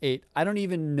Katz 8. I don't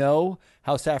even know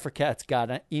how Safra Katz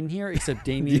got in here, except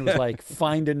Damien was like,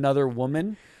 find another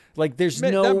woman. Like there's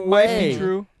no that way. might be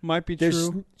true. Might be There's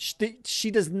true.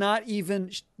 she does not even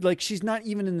like she's not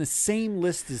even in the same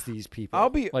list as these people. I'll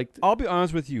be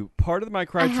honest with you. Part of my I have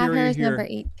criteria her as here, number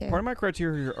 8 too. part of my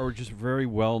criteria here are just very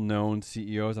well-known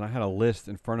CEOs, and I had a list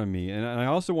in front of me, and I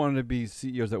also wanted to be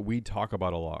CEOs that we talk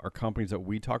about a lot, or companies that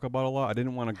we talk about a lot. I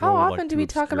didn't want to go. How like, often do too we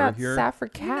talk obscure about here.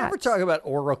 Safra We never Katz? talk about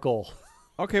Oracle.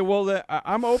 Okay, well,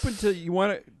 I'm open to. You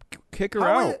want to kick her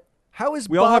out? How is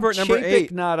We Bob all have her at number Chapek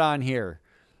 8. not on here?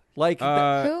 Like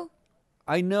Who?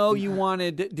 I know you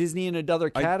wanted Disney in another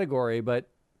category, but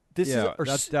this Yeah,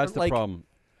 is that's the like, problem.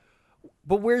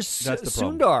 But where's That's the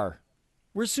problem. Sundar?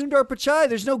 Where's Sundar Pichai?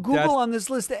 There's no Google That's- on this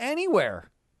list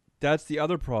anywhere. That's the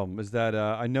other problem. Is that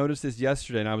I noticed this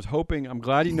yesterday, and I was hoping. I'm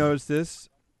glad you noticed this.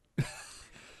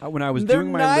 When I was They're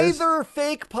doing my list, neither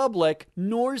fake public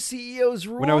nor CEOs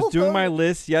rule. when I was doing my though.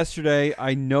 list yesterday,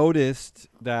 I noticed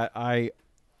that I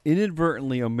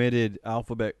inadvertently omitted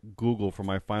Alphabet Google for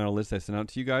my final list I sent out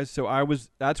to you guys. So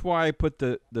that's why I put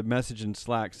the message in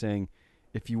Slack saying,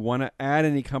 if you want to add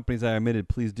any companies I omitted,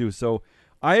 please do. So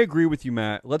I agree with you,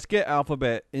 Matt. Let's get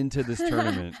Alphabet into this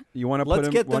tournament. You want to Let's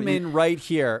put get them in right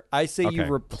here. I say Okay, you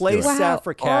let's replace do it. Wow,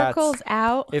 Safra Katz. Oracle's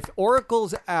out. If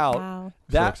Oracle's out, Wow.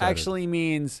 that excited. actually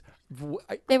means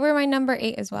They were my number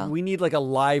 8 as well. we need like a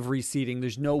live reseating.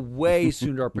 There's no way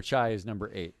Sundar Pichai is number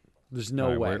 8. There's no All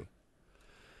right, way. where-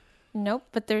 Nope,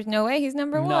 but there's no way he's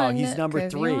number 1. No, he's number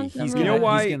 'cause 3. Elon's He's number gonna, You know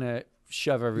why- he's gonna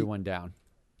shove everyone down.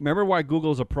 Remember why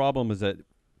Google's a problem is that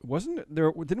wasn't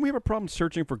there? Didn't we have a problem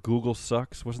searching for Google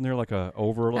sucks? Wasn't there like a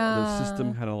the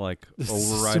system had to like The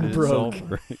override system itself?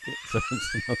 broke. Right? So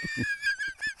it's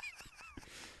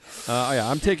yeah,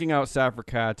 I'm taking out Safra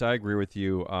Katz. I agree with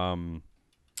you.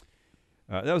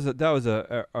 That was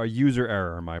a user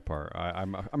error on my part.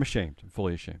 I'm ashamed. I'm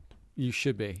fully ashamed. You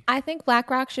should be. I think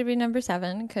BlackRock should be number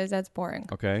 7 because that's boring.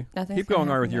 Okay, Nothing's keep gonna going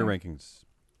on with happen your there. rankings.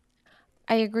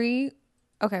 I agree.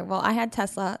 Okay, well, I had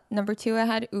Tesla. Number 2, I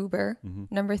had Uber.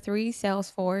 Number 3,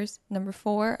 Salesforce. Number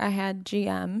 4, I had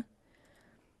GM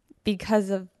because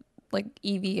of like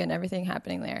EV and everything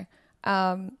happening there.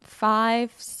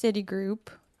 5, Citigroup.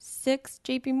 6,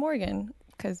 JP Morgan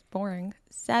because boring.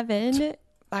 7,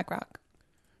 BlackRock.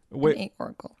 Wait, And 8,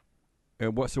 Oracle.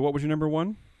 So what was your number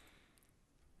 1?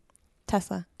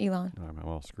 Tesla, Elon. Oh, I'm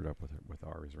all screwed up with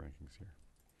Ari's rankings here.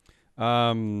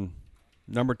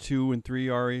 Number 2 and 3,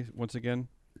 Ari, once again.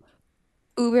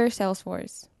 Uber,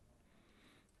 Salesforce.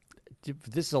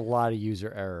 This is a lot of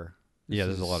user error. Yeah,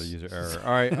 there's a lot of user error.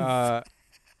 All right,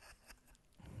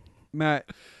 Matt,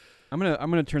 I'm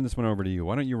gonna turn this one over to you.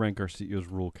 Why don't you rank our CEO's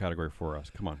rule category for us?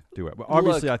 Come on, do it. But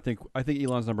obviously, I think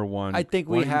Elon's number 1. I think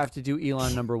Why we don't you- have to do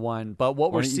Elon number 1. But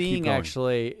what Why we're don't you keep seeing going?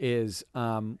 actually is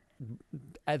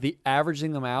at the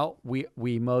averaging them out, we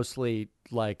mostly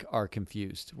like are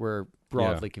confused. We're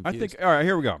broadly Yeah. confused. I think. All right,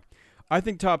 here we go. I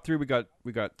think top 3 we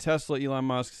got Tesla, Elon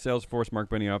Musk, Salesforce, Mark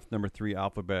Benioff. Number 3,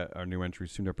 Alphabet, our new entry,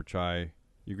 Sundar Pichai.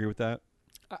 You agree with that?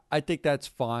 I think that's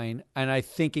fine, and I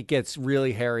think it gets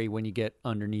really hairy when you get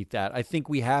underneath that. I think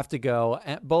we have to go.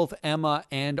 Both Emma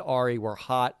and Ari were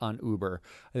hot on Uber.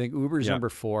 I think Uber's Yeah. number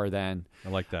 4 then, I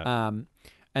like that.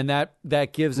 and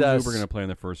that gives Who's us Uber going to play in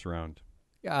the first round?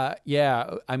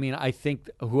 Yeah, I mean, I think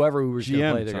whoever was going to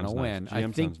GM play, they're going to sounds win. nice. I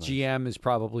GM think sounds nice. GM is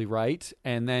probably right,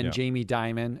 and then Yeah. Jamie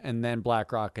Dimon, and then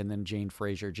BlackRock, and then Jane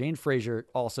Fraser. Jane Fraser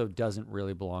also doesn't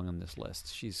really belong on this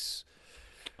list. She's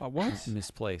What?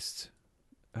 misplaced.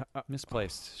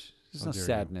 Misplaced. There's how no dare you.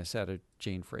 sadness out of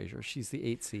Jane Fraser. She's the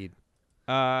 8th seed.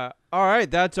 All right,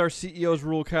 that's our CEO's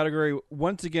rule category.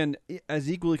 Once again, as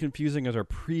equally confusing as our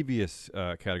previous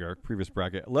category, our previous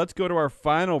bracket. Let's go to our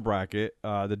final bracket,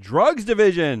 the drugs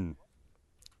division.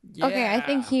 Okay, I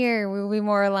think here we'll be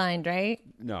more aligned, right?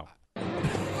 No.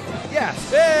 Yes.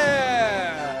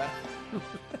 Yeah!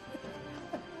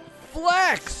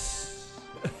 Flex.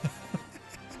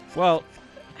 Well,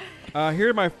 here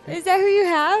are my Is that who you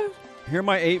have?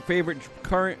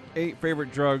 current 8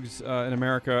 favorite drugs in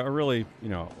America, or really,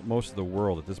 most of the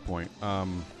world at this point.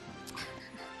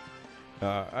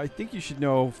 I think you should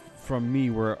know from me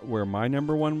where my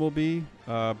number one will be,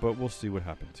 but we'll see what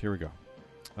happens. Here we go.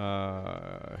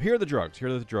 Here are the drugs.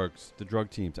 The drug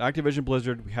teams. Activision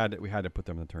Blizzard. We had to put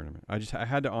them in the tournament. I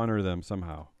had to honor them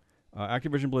somehow.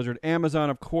 Activision Blizzard, Amazon,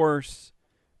 of course,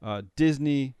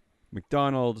 Disney,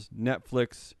 McDonald's,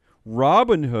 Netflix,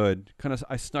 Robinhood.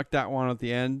 I snuck that one at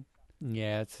the end.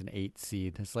 Yeah, it's an 8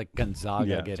 seed. It's like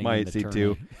Gonzaga It's getting my in 8 the seed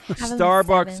too. tournament. Have them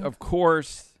Starbucks, 7. of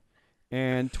course,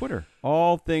 and Twitter.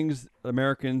 All things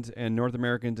Americans and North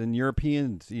Americans and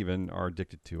Europeans even are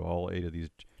addicted to. All 8 of these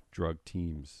drug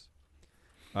teams.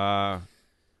 Who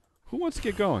wants to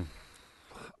get going?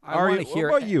 I Ari, want to hear.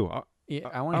 what about you? Yeah,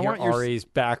 I I want to hear want your- Ari's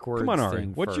backwards. Come on, Ari.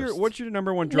 thing What's first. your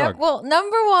number one drug? Well,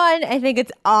 number one, I think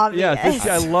it's obvious.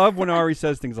 Yeah, I love when Ari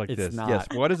says things like It's this. not. Yes,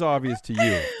 what is obvious to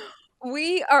you?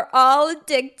 We are all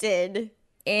addicted,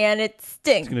 and it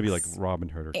stinks. It's going to be like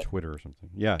Robinhood or Twitter or something.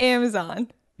 Yeah, Amazon.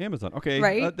 Amazon. Okay,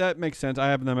 Right? that makes sense.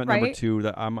 I have them at number Right? 2.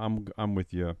 That I'm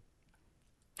with you.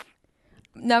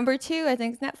 Number 2, I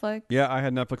think, is Netflix. Yeah, I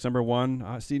had Netflix number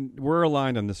 1. See, we're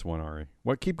aligned on this one, Ari.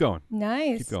 Keep going.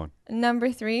 Nice. Keep going.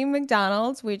 Number 3,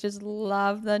 McDonald's. We just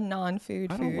love the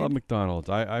non-food I food. don't love McDonald's.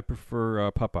 I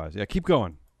prefer Popeyes. Yeah, keep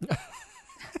going.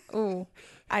 Ooh,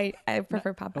 I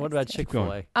prefer Popeyes. What about too.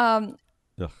 Chick-fil-A? Ugh.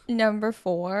 Number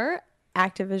 4,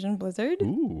 Activision Blizzard.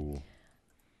 Ooh.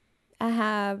 I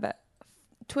have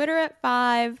Twitter at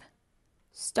 5,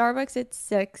 Starbucks at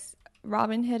 6,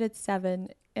 Robinhood at 7,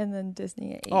 and then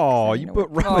Disney at 8. Oh, I you know put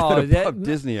what- Robinhood above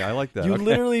Disney. I like that. You Okay.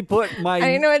 literally put my. I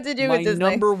didn't know what to do my with Disney.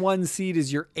 number 1 seed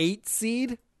is your 8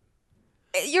 seed.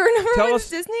 Your number Tell one us- is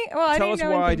Disney? Well, I tell didn't us know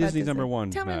why anything about Disney's number Disney. 1,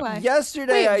 Tell me Matt. why.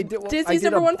 Yesterday, Wait, Disney's I did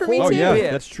number a 1 for me whole Oh too? yeah,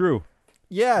 bit. that's true.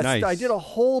 Yes, Nice. I did a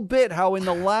whole bit how in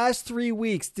the last 3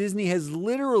 weeks Disney has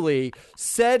literally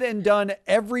said and done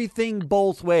everything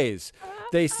both ways.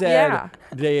 They said Yeah.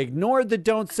 they ignored the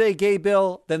Don't Say Gay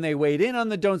bill, then they weighed in on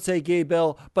the Don't Say Gay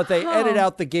bill, but they edit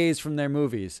out the gays from their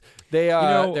movies.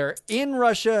 They're in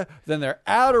Russia, then they're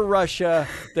out of Russia.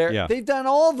 They've done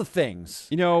all the things.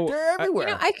 They're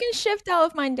everywhere. I can shift all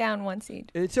of mine down 1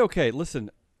 seed. It's okay. Listen,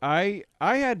 I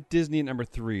had Disney at number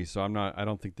 3, so I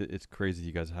don't think that it's crazy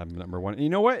you guys have them at number 1. And you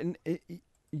know what?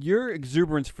 Your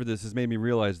exuberance for this has made me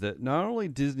realize that not only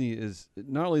is it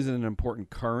an important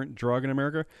current drug in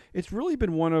America, it's really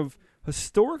been one of,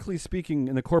 historically speaking,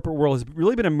 in the corporate world, has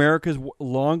really been America's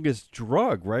longest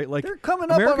drug, right? Like They're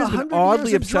coming up on America's 100 been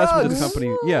oddly years of obsessed with this drugs.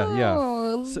 company. Yeah.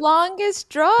 Ooh, So- longest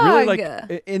drug. Really,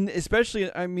 like,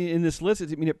 especially, in this list, it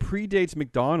predates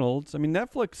McDonald's. I mean,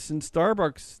 Netflix and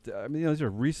Starbucks. These are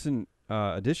recent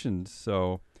additions.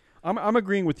 So, I'm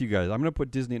agreeing with you guys. I'm going to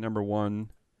put Disney at number 1.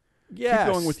 Yes.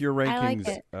 Keep going with your I like rankings,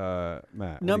 it. Matt.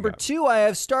 What do you Number got? 2, I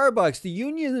have Starbucks. The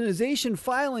unionization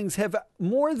filings have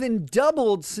more than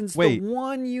doubled since Wait. the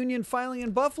one union filing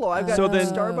in Buffalo. I've got So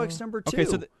then- Starbucks number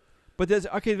 2.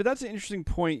 Okay, but that's an interesting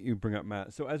point you bring up,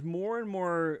 Matt. So as more and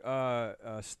more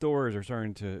stores are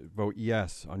starting to vote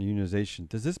yes on unionization,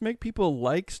 does this make people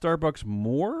like Starbucks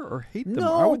more or hate them?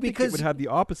 No, I would think it because- would have the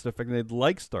opposite effect, and they'd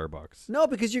like Starbucks. No,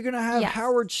 because you're going to have Yes.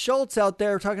 Howard Schultz out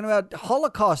there talking about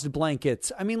Holocaust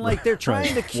blankets. I mean, like, they're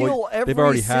trying to kill Well, every They've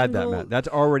already had that, single- Matt. That's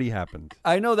already happened.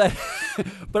 I know that,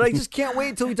 but I just can't wait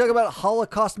until we talk about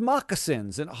Holocaust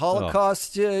moccasins and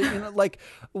Holocaust. Like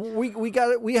we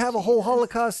have a whole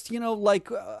Holocaust,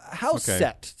 house Okay.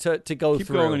 set to go Keep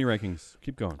through. going on your rankings.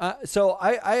 Keep going. So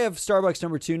I have Starbucks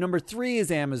number 2. Number 3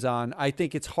 is Amazon. I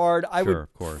think it's hard. I Sure, would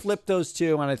of course. flip those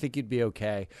two, and I think you'd be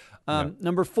okay. Yeah.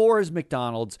 Number 4 is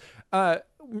McDonald's.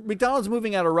 McDonald's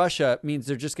moving out of Russia means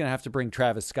they're just going to have to bring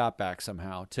Travis Scott back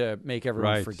somehow to make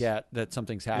everyone Right. forget that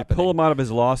something's Yeah, happening. pull him out of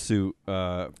his lawsuit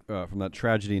from that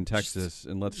tragedy in Texas,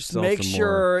 and let's Just sell make some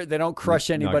sure more they don't crush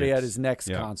anybody at nuggets. his next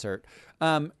Yeah. concert.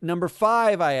 Number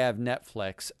 5, I have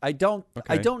Netflix. I don't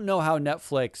know how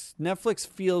Netflix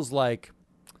feels like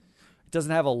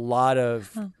doesn't have a lot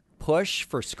of push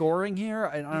for scoring here.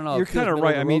 I don't know. You're It feels kinda middle right.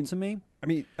 of the I road mean- to me. I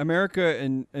mean, America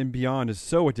and beyond is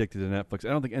so addicted to Netflix. I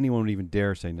don't think anyone would even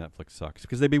dare say Netflix sucks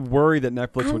because they'd be worried that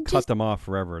Netflix I'm would cut just- them off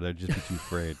forever. They'd just be too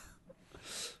afraid.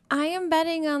 I am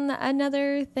betting on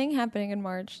another thing happening in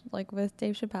March, like with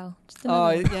Dave Chappelle. Just Oh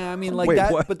another one. yeah, I mean like Wait,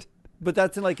 that, what? but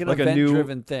that's like an Like a new-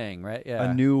 event-driven thing, right? Yeah.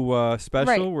 A new special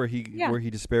Right. where he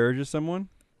disparages someone.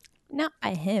 Not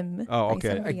by him. Oh, by okay.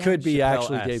 somebody It could be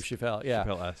Chappelle-esque. actually Dave Chappelle. Yeah.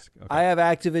 Chappelle-esque. Okay. I have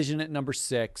Activision at number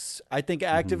 6. I think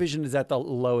Activision is at the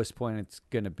lowest point it's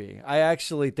going to be. I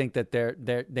actually think that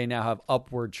they now have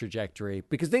upward trajectory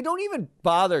because they don't even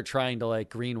bother trying to like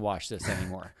greenwash this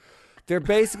anymore. They're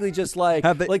basically just like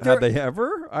have they, like have their- they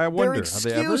ever? I their wonder. Have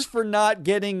they ever? excuse for not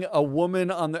getting a woman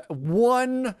on the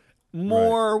one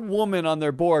more woman on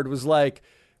their board was like,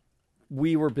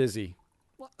 we were busy.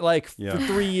 Like Yeah. for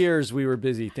 3 years, we were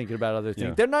busy thinking about other things.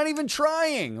 Yeah. They're not even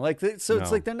trying. Like so, it's No.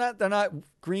 like they're not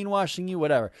greenwashing you.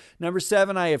 Whatever. Number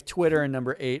 7, I have Twitter, and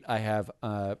number 8, I have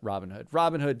Robinhood.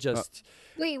 Robinhood just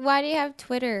Wait, why do you have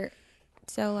Twitter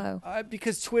so low?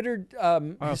 because Twitter also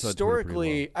had Twitter pretty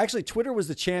historically, actually, Twitter was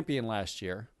the champion last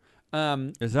year.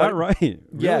 Is that but- right? Really?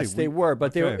 Yes, they were,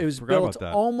 but Okay, it was forgot built about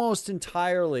that. almost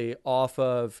entirely off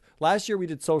of. Last year we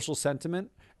did social sentiment,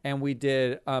 and we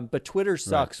did, but Twitter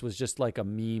sucks was just like a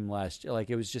meme last year. Like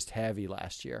it was just heavy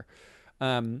last year.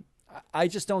 I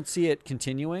just don't see it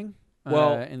continuing.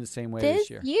 Well, In the same way This this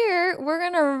year. year, we're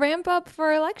going to ramp up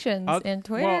for elections, and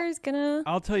Twitter is going to.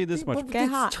 I'll tell you this much. But Get this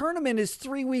hot. tournament is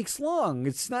 3 weeks long.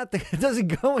 It's not. It doesn't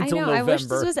go I until know. November. I wish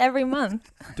this was every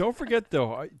month. Don't forget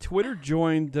though, Twitter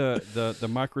joined the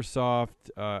Microsoft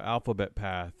alphabet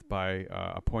path by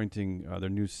appointing their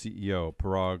new CEO,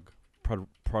 Parag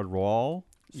Pradwal.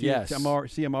 Yes.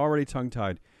 I'm already tongue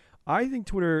tied. I think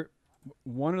Twitter,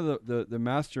 one of the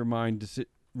mastermind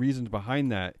reasons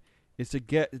behind that is to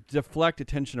deflect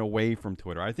attention away from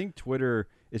Twitter. I think Twitter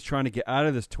is trying to get out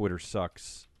of this Twitter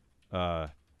sucks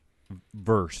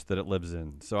verse that it lives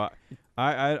in. So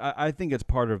I think it's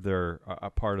part of their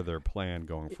plan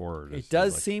going forward. It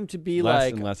does seem to be less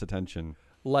like and less attention.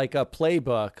 like a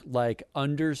playbook, like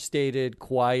understated,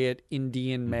 quiet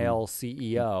Indian male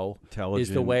CEO is the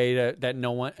Intelligent. way that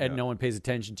no one Yeah. no one pays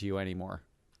attention to you anymore.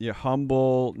 Yeah,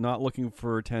 humble, not looking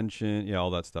for attention. Yeah, all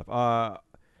that stuff.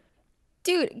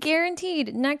 Dude,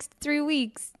 guaranteed, next 3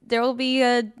 weeks, there will be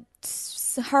a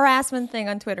harassment thing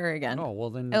on Twitter again. Oh well,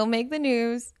 then It'll make the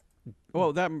news.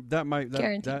 Well, that might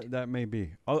Guaranteed. that may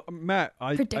be. Matt,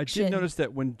 I did Prediction. notice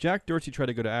that when Jack Dorsey tried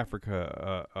to go to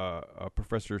Africa,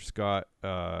 Professor Scott,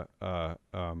 I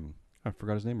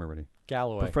forgot his name already.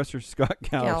 Galloway. Professor Scott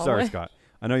Galloway. Galloway. Sorry, Scott.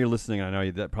 I know you're listening, and I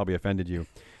know that probably offended you.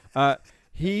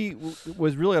 He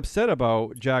was really upset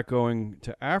about Jack going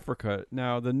to Africa.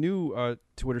 Now, the new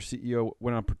Twitter CEO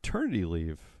went on paternity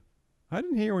leave. I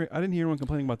didn't hear anyone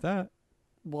complaining about that.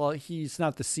 Well, he's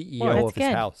not the CEO Well, that's of his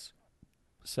good. house,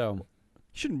 so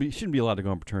Shouldn't be allowed to go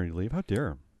on paternity leave. How dare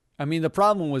him? I mean, the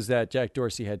problem was that Jack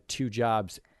Dorsey had 2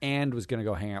 jobs and was going to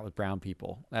go hang out with brown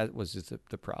people. That was just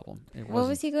the problem. It What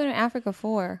was he going to Africa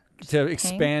for? to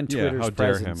expand Yeah, Twitter's how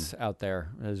dare him. presence out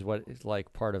there is what is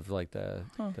like part of like the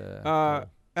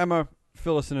Emma,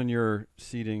 fill us in on your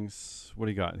seedings. What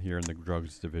do you got here in the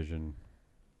drugs division?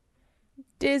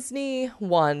 Disney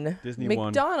 1. Disney 1.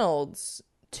 McDonald's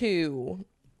 2.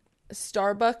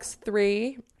 Starbucks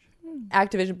 3.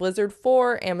 Activision Blizzard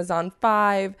 4. Amazon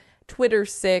 5. Twitter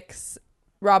 6.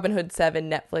 Robinhood 7.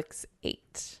 Netflix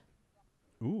 8.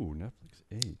 Ooh, Netflix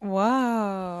 8.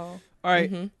 Wow. All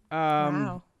right.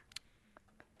 Wow.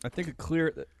 I think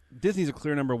Disney's a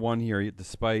clear number 1 here,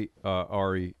 despite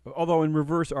Ari. Although in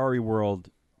reverse Ari world,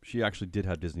 she actually did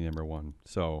have Disney number 1.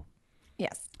 So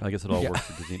Yes. I guess it all Yeah. works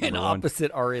for Disney in number 1.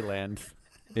 opposite Ari land.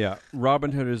 Yeah,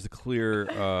 Robinhood is the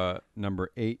clear number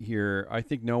 8 here. I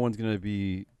think no one's going to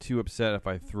be too upset if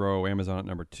I throw Amazon at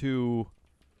number 2.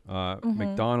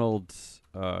 McDonald's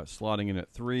slotting in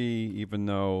at 3, even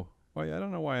though I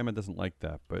don't know why Emma doesn't like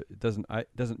that, but it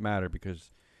doesn't matter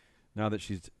because now that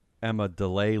she's Emma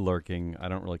delay lurking, I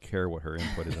don't really care what her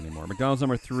input is anymore. McDonald's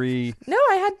number 3. No,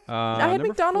 I had number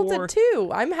McDonald's 4. at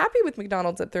 2. I'm happy with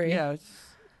McDonald's at 3. Yeah,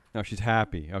 No, she's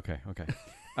happy. Okay.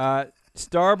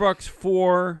 Starbucks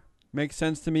 4 makes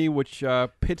sense to me, which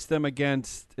pits them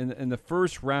against, in the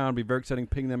first round, be very exciting,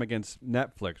 pitting them against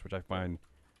Netflix, which I find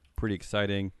pretty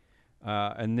exciting.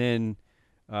 And then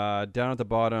down at the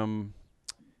bottom,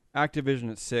 Activision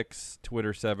at 6,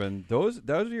 Twitter 7. Those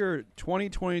are your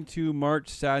 2022 March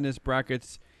Sadness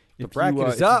brackets. the bracket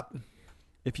is up.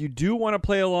 If you do want to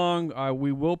play along,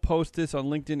 we will post this on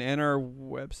LinkedIn and our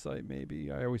website.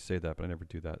 Maybe I always say that, but I never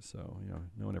do that. So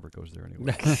no one ever goes there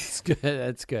anyway. That's good.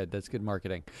 That's good. That's good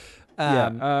marketing.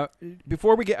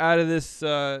 Before we get out of this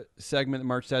segment, the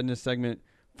March Sadness segment,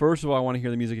 first of all, I want to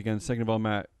hear the music again. Second of all,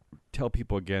 Matt, tell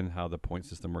people again how the point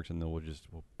system works, and then we'll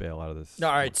bail out of this. All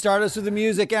right, start us with the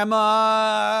music,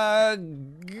 Emma.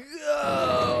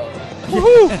 Go.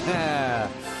 Woohoo!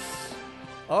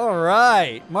 All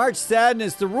right, March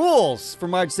Sadness. The rules for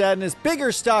March Sadness: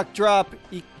 bigger stock drop,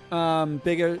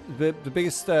 the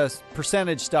biggest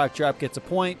percentage stock drop gets a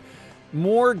point.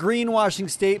 More greenwashing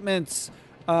statements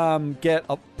get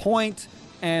a point,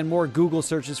 and more Google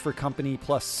searches for company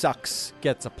plus sucks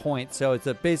gets a point. So it's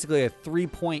basically a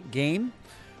 3-point game.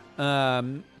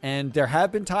 And there have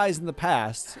been ties in the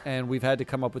past, and we've had to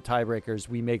come up with tiebreakers.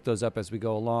 We make those up as we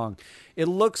go along. It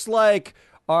looks like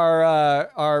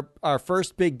our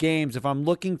first big games, if I'm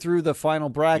looking through the final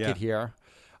bracket here,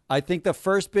 I think the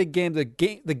first big game, the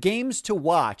games to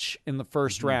watch in the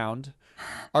first round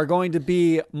are going to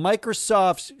be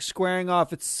Microsoft squaring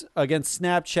off against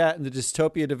Snapchat in the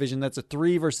Dystopia division. That's a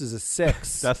 3 versus a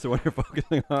 6. That's the one you're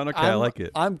focusing on? Okay, I like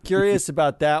it. I'm curious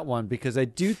about that one because I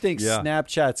do think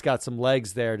Snapchat's got some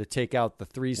legs there to take out the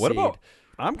 3 seed. What about?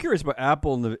 I'm curious about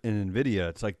Apple and NVIDIA.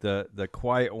 It's like the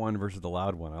quiet one versus the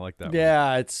loud one. I like that one.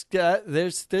 Yeah, it's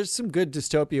there's some good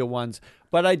Dystopia ones,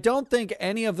 but I don't think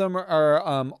any of them are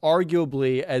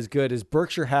arguably as good as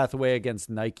Berkshire Hathaway against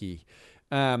Nike.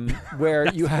 Where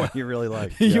you have one you really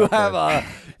like. you have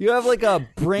like a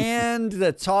brand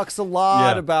that talks a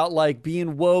lot about like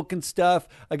being woke and stuff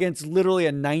against literally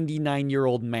a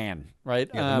 99-year-old man, right?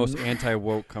 Yeah, the most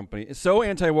anti-woke company. It's so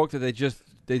anti-woke that they just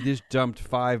dumped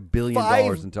 $5 billion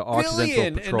into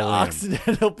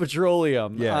Occidental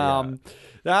Petroleum.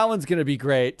 That one's going to be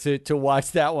great to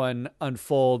watch that one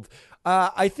unfold.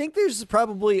 I think there's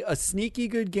probably a sneaky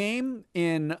good game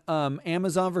in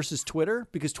Amazon versus Twitter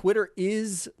because Twitter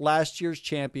is last year's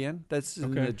champion. That's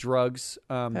in the drugs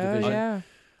division.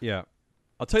 Yeah.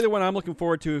 I'll tell you the one I'm looking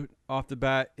forward to off the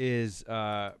bat is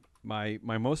my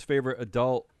most favorite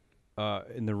adult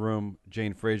in the room,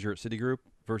 Jane Fraser at Citigroup,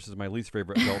 versus my least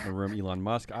favorite adult in the room, Elon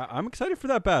Musk. I'm excited for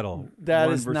that battle. That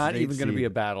is not even going to be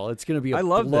a battle. It's going to be a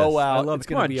blowout. It's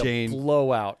going to be a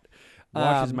blowout.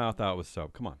 Wash his mouth out with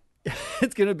soap. Come on.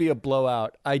 It's going to be a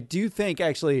blowout. I do think,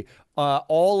 actually,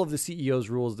 all of the CEO's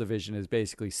rules division is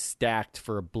basically stacked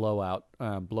for a blowout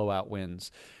wins.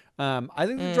 I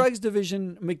think the drugs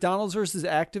division, McDonald's versus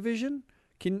Activision,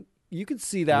 you can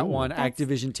see that one.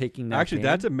 Activision taking that. Actually,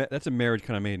 game. that's a marriage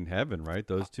kind of made in heaven, right?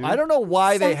 Those two. I don't know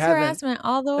why they haven't. Harassment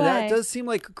all the way. That does seem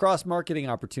like a cross marketing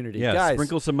opportunity. Yeah, guys,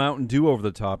 sprinkle some Mountain Dew over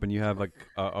the top, and you have like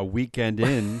a weekend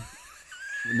in.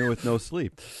 With no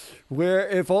sleep. Where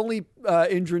if only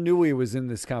Indra Nooyi was in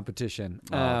this competition.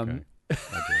 Okay.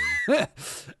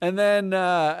 And then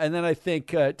I think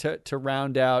to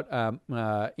round out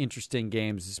interesting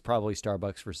games is probably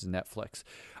Starbucks versus Netflix.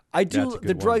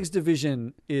 The drugs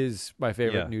division is my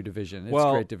favorite new division. It's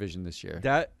a great division this year.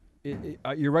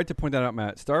 You're right to point that out,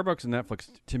 Matt. Starbucks and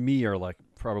Netflix to me are like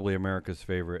probably America's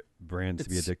favorite brands to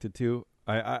be addicted to.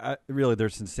 I really, they're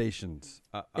sensations.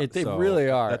 They really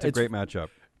are. That's a great matchup.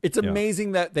 It's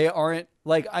amazing that they aren't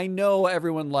like, I know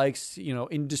everyone likes,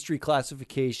 industry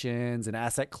classifications and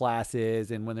asset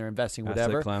classes and when they're investing,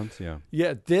 whatever. Asset clowns, yeah.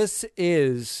 Yeah, this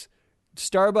is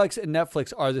Starbucks and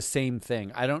Netflix are the same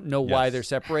thing. I don't know why they're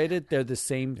separated. They're the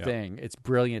same thing. It's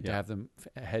brilliant to have them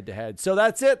head to head. So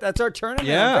that's it. That's our tournament.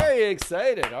 Yeah. I'm very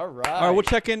excited. All right. All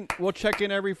right. We'll check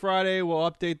in every Friday. We'll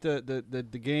update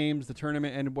the games, the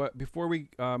tournament, and before we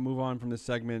move on from this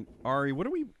segment, Ari, what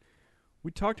are we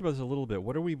talked about this a little bit.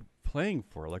 What are we playing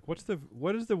for? Like, what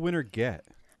does the winner get?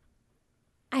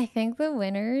 I think the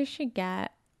winner should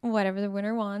get whatever the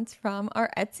winner wants from our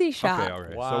Etsy shop. Okay, all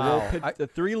right. Wow. So the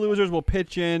three losers will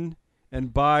pitch in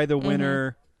and buy the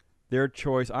winner their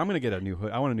choice. I'm going to get a new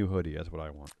hoodie. I want a new hoodie. That's what I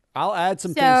want. I'll add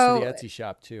some things to the Etsy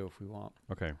shop, too, if we want.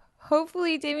 Okay.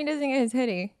 Hopefully, Damien doesn't get his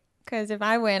hoodie. Because if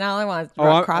I win, all I want is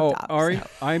crop tops. Ari, so.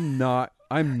 I'm not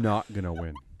going to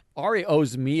win. Ari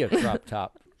owes me a crop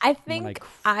top. I think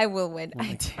I will win.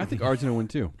 I think Ari's going to win,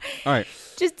 too. All right.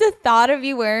 Just the thought of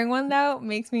you wearing one, though,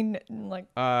 makes me like...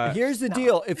 Here's the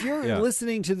deal. If you're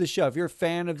listening to the show, if you're a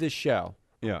fan of this show,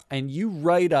 and you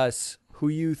write us who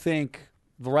you think...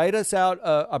 Write us out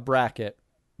a bracket.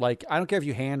 Like, I don't care if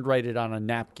you handwrite it on a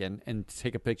napkin and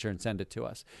take a picture and send it to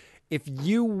us. If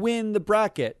you win the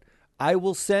bracket, I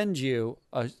will send you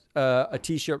a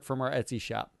T-shirt from our Etsy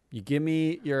shop. You give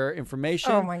me your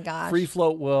information. Oh, my gosh. Free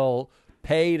Float will...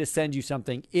 pay to send you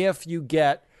something if you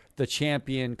get the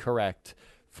champion correct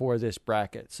for this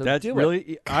bracket. So That's do it.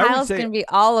 really. I would Kyle's say. gonna be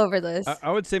all over this. I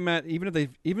would say, Matt. Even if they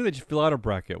just fill out a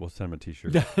bracket, we'll send them a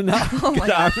T-shirt. No. Oh my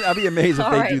God. I'd be amazed if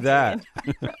All they right, do that.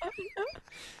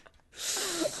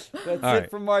 That's All it right.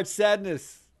 for March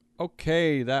Sadness.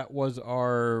 Okay, that was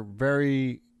our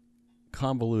very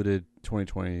convoluted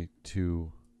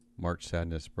 2022 March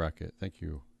Sadness bracket. Thank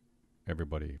you,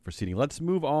 everybody, for seating. Let's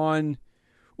move on.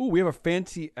 Ooh, we have a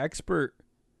fancy expert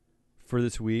for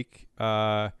this week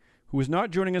who is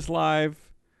not joining us live,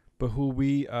 but who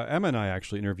Emma and I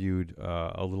actually interviewed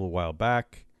a little while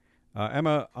back.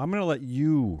 Emma, I'm going to let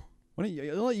you,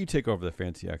 I'll let you take over the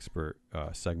fancy expert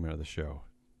segment of the show.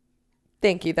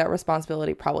 Thank you. That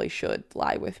responsibility probably should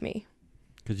lie with me.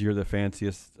 Because you're the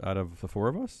fanciest out of the four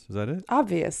of us? Is that it?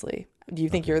 Obviously. Do you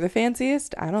think you're the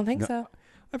fanciest? I don't think so.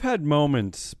 I've had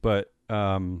moments, but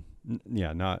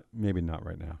maybe not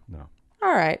right now. No.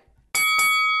 All right.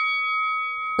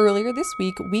 Earlier this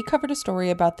week, we covered a story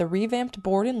about the revamped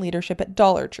board and leadership at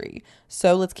Dollar Tree.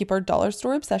 So let's keep our dollar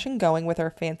store obsession going with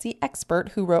our fancy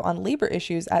expert who wrote on labor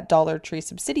issues at Dollar Tree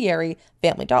subsidiary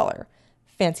Family Dollar.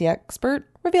 Fancy expert,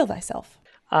 reveal thyself.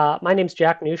 My name's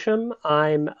Jack Newsham.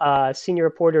 I'm a senior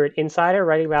reporter at Insider,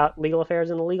 writing about legal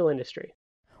affairs in the legal industry.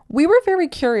 We were very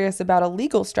curious about a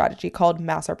legal strategy called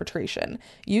mass arbitration,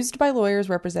 used by lawyers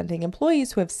representing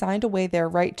employees who have signed away their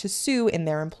right to sue in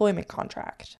their employment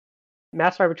contract.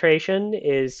 Mass arbitration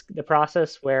is the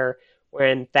process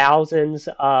wherein thousands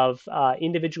of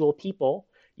individual people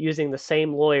using the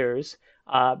same lawyers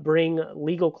bring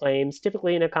legal claims,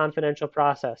 typically in a confidential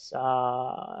process,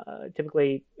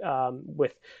 typically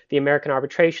with the American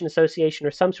Arbitration Association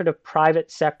or some sort of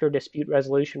private sector dispute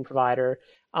resolution provider.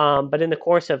 But in the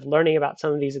course of learning about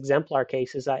some of these exemplar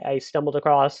cases, I stumbled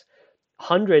across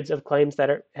hundreds of claims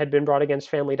that had been brought against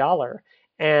Family Dollar,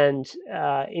 and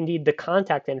indeed the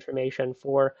contact information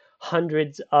for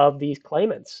hundreds of these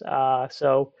claimants.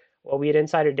 So what we at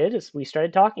Insider did is we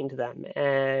started talking to them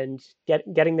and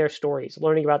getting their stories,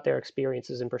 learning about their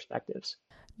experiences and perspectives.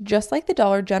 Just like the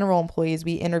Dollar General employees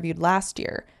we interviewed last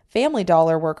year, Family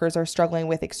Dollar workers are struggling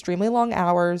with extremely long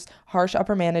hours, harsh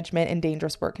upper management, and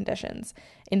dangerous work conditions.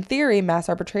 In theory, mass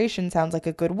arbitration sounds like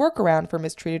a good workaround for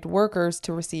mistreated workers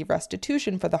to receive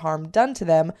restitution for the harm done to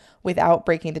them without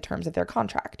breaking the terms of their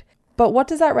contract. But what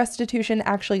does that restitution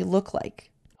actually look like?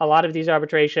 A lot of these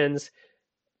arbitrations,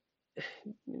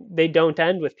 they don't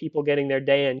end with people getting their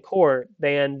day in court.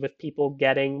 They end with people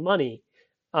getting money.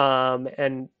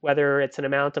 And whether it's an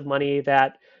amount of money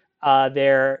that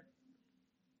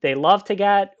they love to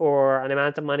get, or an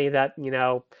amount of money that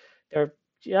they're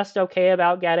just okay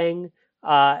about getting,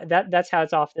 that's how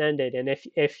it's often ended. And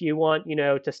if you want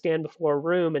to stand before a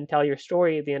room and tell your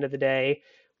story at the end of the day,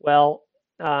 well,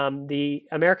 the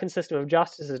American system of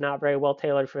justice is not very well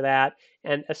tailored for that,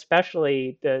 and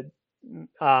especially the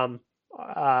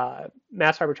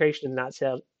mass arbitration is not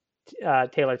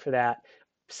tailored for that.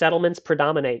 Settlements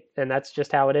predominate, and that's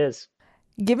just how it is.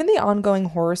 Given the ongoing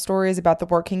horror stories about the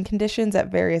working conditions at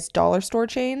various dollar store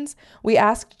chains, we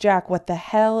asked Jack what the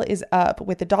hell is up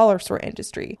with the dollar store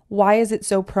industry. Why is it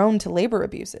so prone to labor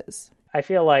abuses? I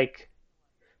feel like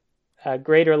a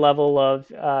greater level of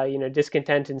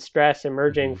discontent and stress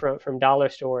emerging from dollar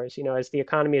stores. As the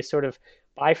economy is sort of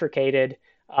bifurcated,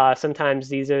 sometimes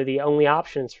these are the only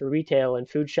options for retail and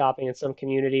food shopping in some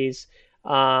communities.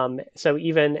 So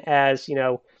even as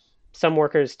some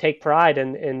workers take pride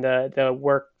in the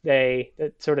work the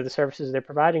services they're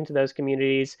providing to those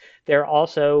communities, they're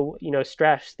also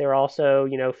stressed. They're also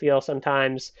feel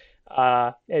sometimes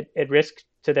at risk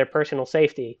to their personal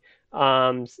safety,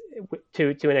 to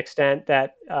an extent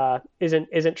that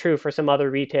isn't true for some other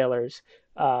retailers.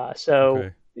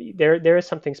 Okay. There is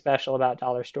something special about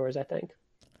dollar stores, I think.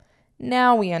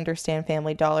 Now we understand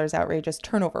Family Dollar's outrageous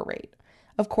turnover rate.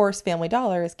 Of course, Family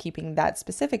Dollar is keeping that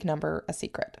specific number a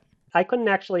secret. I couldn't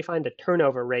actually find a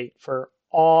turnover rate for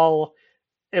all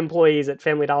employees at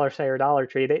Family Dollar, say, or Dollar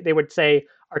Tree. They would say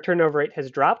our turnover rate has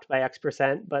dropped by X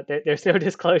percent, but there's no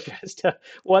disclosure as to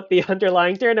what the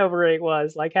underlying turnover rate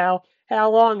was. Like how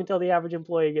long until the average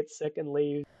employee gets sick and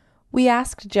leaves. We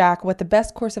asked Jack what the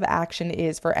best course of action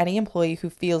is for any employee who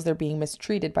feels they're being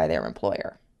mistreated by their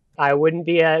employer. I wouldn't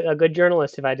be a good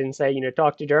journalist if I didn't say,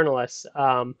 talk to journalists.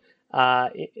 Talk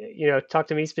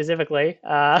to me specifically.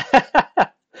 I'm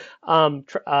a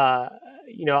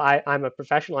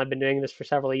professional. I've been doing this for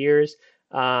several years.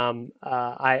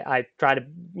 I try to,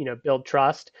 build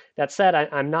trust. That said,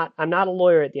 I'm not a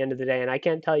lawyer at the end of the day, and I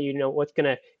can't tell you, what's going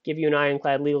to give you an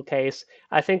ironclad legal case.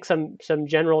 I think some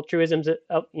general truisms,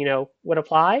 would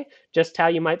apply. Just how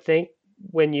you might think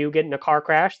when you get in a car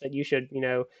crash that you should,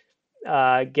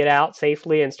 get out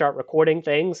safely and start recording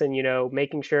things, and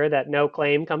making sure that no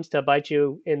claim comes to bite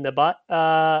you in the butt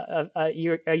a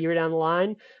year down the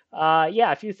line.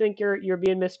 Yeah, if you think you're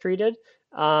being mistreated,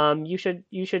 you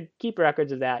should keep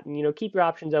records of that, and keep your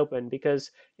options open,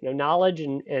 because knowledge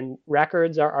and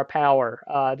records are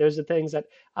power. Those are things that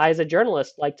I, as a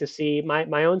journalist, like to see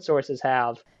my own sources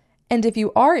have. And if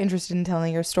you are interested in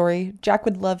telling your story, Jack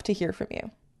would love to hear from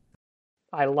you.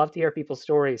 I love to hear people's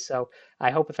stories, so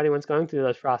I hope if anyone's going through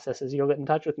those processes, you'll get in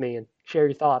touch with me and share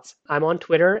your thoughts. I'm on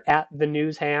Twitter at the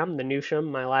Newsham, the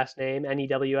Newsham, my last name,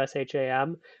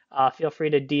 Newsham. Feel free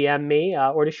to DM me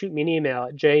or to shoot me an email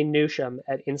at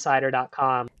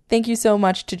jnewsham@insider.com. Thank you so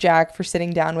much to Jack for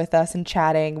sitting down with us and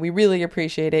chatting. We really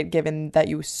appreciate it, given that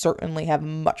you certainly have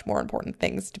much more important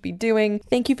things to be doing.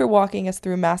 Thank you for walking us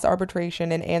through mass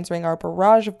arbitration and answering our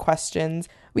barrage of questions.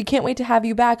 We can't wait to have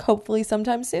you back, hopefully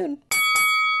sometime soon.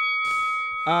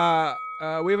 Let's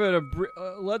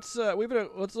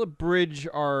abridge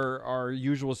our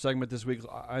usual segment this week.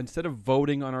 Instead of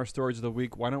voting on our stories of the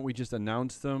week, why don't we just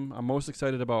announce them? I'm most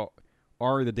excited about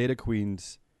Ari, the Data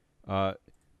Queen's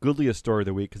goodliest story of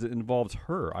the week, because it involves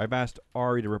her. I've asked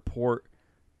Ari to report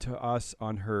to us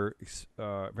on her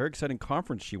very exciting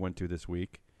conference she went to this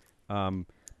week.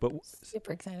 But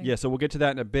super exciting. Yeah, so we'll get to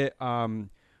that in a bit.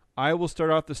 I will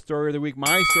start off the story of the week.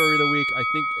 My story of the week, I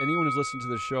think anyone who's listened to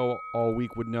the show all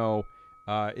week would know,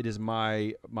 it is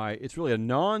my. It's really a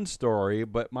non-story,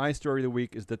 but my story of the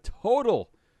week is the total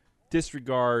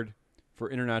disregard for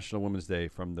International Women's Day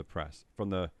from the press, from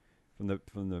the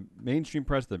mainstream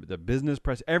press, the business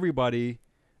press, everybody.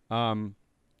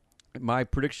 My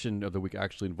prediction of the week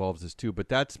actually involves this too, but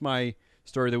that's my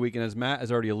story of the week. And as Matt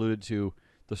has already alluded to,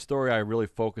 the story I really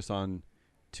focus on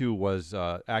too was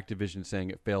Activision saying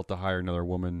it failed to hire another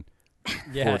woman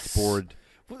for its board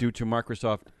due to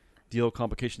Microsoft deal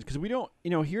complications. Because we don't,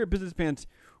 here at Business Pants,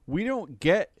 we don't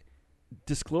get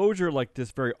disclosure like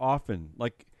this very often.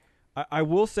 Like, I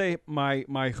will say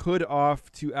my hood off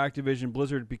to Activision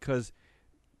Blizzard, because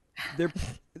they're,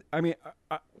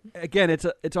 again,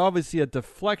 it's obviously a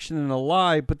deflection and a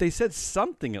lie, but they said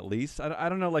something at least. I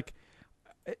don't know, like,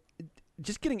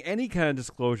 just getting any kind of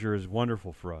disclosure is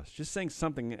wonderful for us. Just saying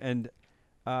something, and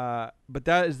but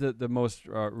that is the most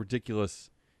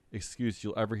ridiculous excuse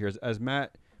you'll ever hear. As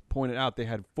Matt pointed out, they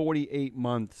had 48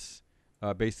 months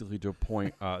basically to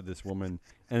appoint this woman,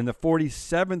 and in the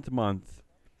 47th month,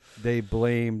 they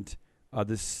blamed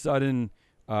this sudden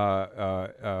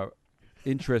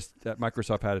interest that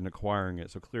Microsoft had in acquiring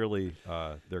it. So clearly,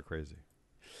 they're crazy.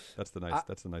 That's the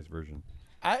nice version.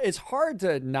 It's hard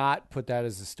to not put that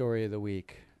as the story of the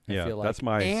week. I feel like. That's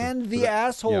my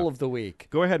asshole of the week.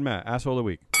 Go ahead, Matt. Asshole of the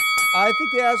week. I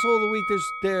think the asshole of the week.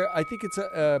 I think it's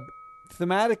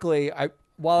thematically.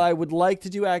 While I would like to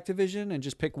do Activision and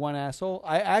just pick one asshole,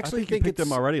 I actually think you picked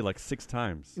them already like 6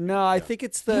 times. No, I think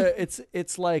it's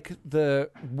it's like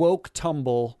the woke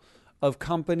tumble of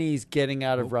companies getting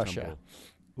out of Russia.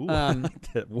 Ooh, I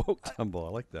like that. Woke tumble. I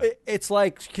like that. It's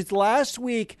like, because last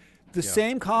week the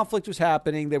same conflict was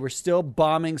happening. They were still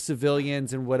bombing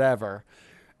civilians and whatever.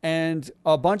 And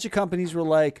a bunch of companies were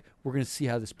like, we're going to see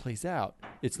how this plays out.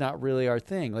 It's not really our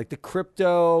thing. Like the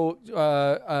crypto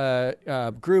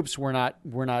groups were not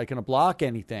going to block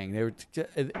anything.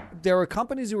 There were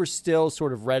companies who were still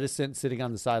sort of reticent, sitting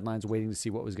on the sidelines waiting to see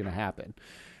what was going to happen.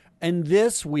 And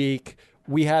this week,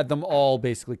 we had them all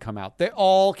basically come out. They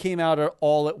all came out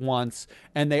all at once,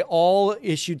 and they all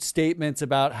issued statements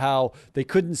about how they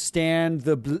couldn't stand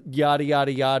the yada,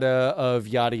 yada, yada of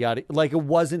yada, yada. Like it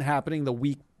wasn't happening the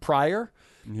week prior.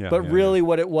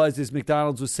 What it was is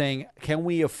McDonald's was saying, can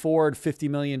we afford $50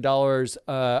 million?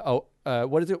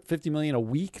 What is it? $50 million a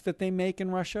week that they make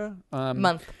in Russia?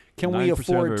 Month. Can we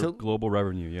afford to global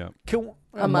revenue? Yeah.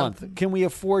 A month. Can we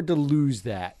afford to lose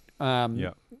that?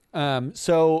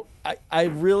 So I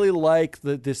really like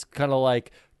this kind of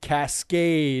like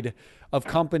cascade of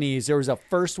companies. There was a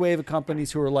first wave of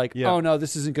companies who were like, oh no,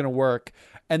 this isn't going to work.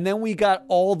 And then we got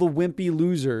all the wimpy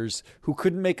losers who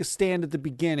couldn't make a stand at the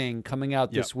beginning coming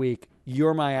out this week.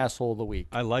 You're my asshole of the week.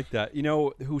 I like that. You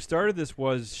know, who started this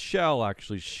was Shell,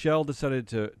 actually. Shell decided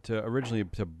to originally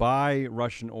to buy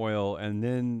Russian oil and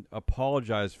then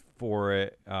apologize for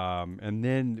it. And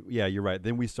then, you're right.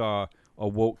 Then we saw a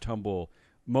woke tumble.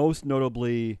 Most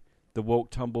notably, the woke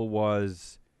tumble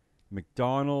was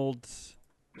McDonald's,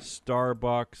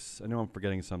 Starbucks. I know I'm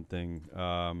forgetting something.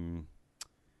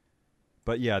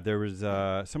 But there was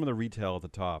some of the retail at the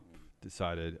top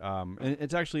decided. And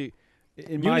it's actually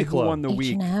in my Who Won the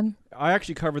Week. I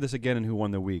actually cover this again in Who Won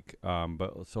the Week.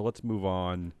 But so let's move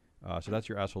on. So that's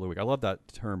your asshole of the week. I love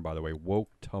that term, by the way, woke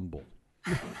tumble.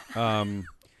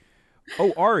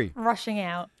 Oh, Ari, rushing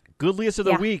out. goodliest of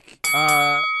the Yeah. week.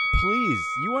 Please,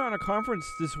 you went on a conference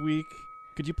this week.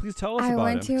 Could you please tell us I about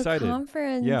went it? to I'm a excited.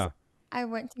 conference. Yeah. I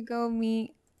went to go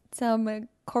meet some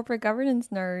corporate governance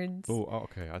nerds, Oh,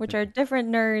 okay. which are different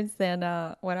nerds than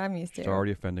what I'm used to. She's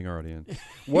already offending our audience.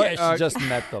 What? Yeah, she just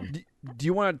met them. Do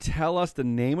you want to tell us the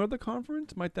name of the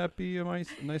conference? Might that be a nice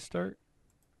start?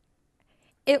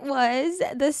 It was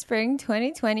the spring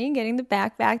 2020 Getting the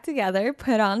Back Together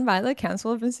put on by the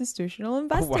Council of Institutional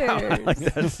Investors. Wow, I like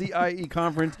that CIE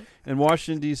conference in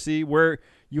Washington, D.C., where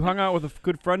you hung out with a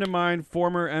good friend of mine,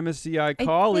 former MSCI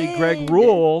colleague, Greg did.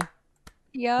 Rule.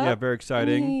 Yep. Yeah, very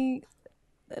exciting. He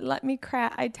let me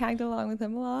I tagged along with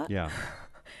him a lot. Yeah.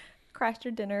 Crashed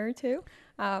your dinner or two,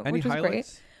 Any which was great.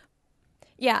 highlights?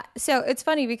 Yeah, so it's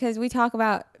funny because we talk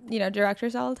about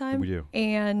directors all the time. We do.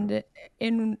 And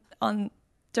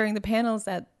during the panels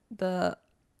that the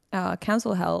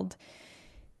council held,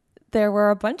 there were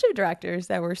a bunch of directors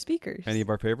that were speakers. Any of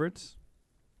our favorites?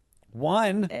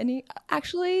 One.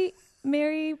 Actually,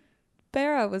 Mary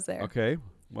Barra was there. Okay,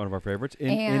 one of our favorites.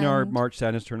 In our And- March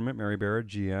Sadness tournament, Mary Barra,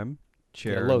 GM,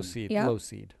 chair, Low seed. Yep. Low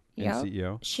seed. and Yep.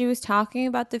 CEO. She was talking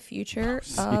about the future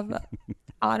of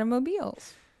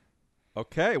automobiles.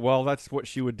 Okay, well, that's what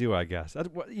she would do, I guess. That's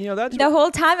what That's The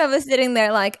whole time I was sitting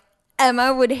there like,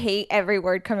 Emma would hate every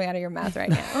word coming out of your mouth right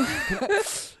now.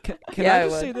 Can Yeah, I I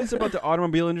just would. say this about the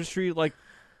automobile industry? Like,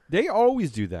 they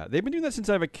always do that. They've been doing that since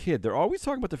I was a kid. They're always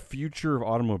talking about the future of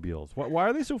automobiles. Why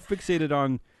are they so fixated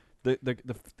on the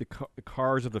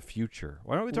cars of the future?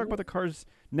 Why don't they talk about the cars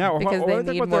now? Because why they don't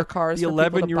talk need about more the, cars the for people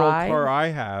to 11-year-old buy? car I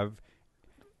have,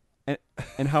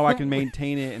 and how I can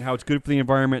maintain it, and how it's good for the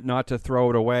environment not to throw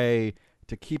it away,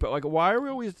 to keep it. Like, why are we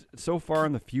always so far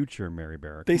in the future, Mary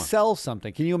Barra? They Come on. sell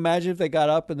something. Can you imagine if they got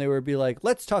up and they would be like,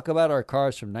 let's talk about our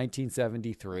cars from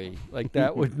 1973? Like,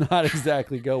 that would not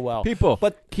exactly go well. People,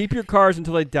 But keep your cars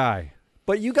until they die.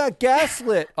 But you got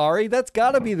gaslit, Ari. That's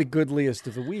got to be the goodliest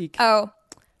of the week. Oh,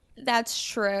 that's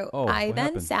true. Oh, I what then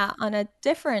happened? sat on a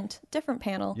different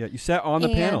panel. Yeah, you sat on the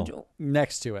panel.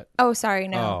 Next to it. Oh, sorry,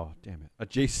 no. Oh, damn it.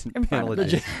 Adjacent In front panel. of it.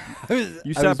 adjacent.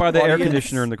 You I sat was by the air audience.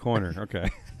 conditioner in the corner. Okay.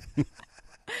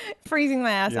 Freezing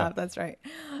my ass Yeah. off, that's right.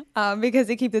 Because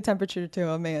they keep the temperature to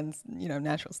a man's,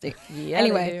 natural state. Yeah,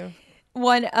 Anyway, they do.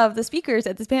 one of the speakers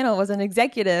at this panel was an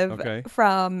executive Okay.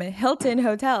 from Hilton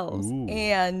Hotels. Ooh.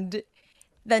 And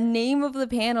the name of the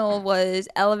panel was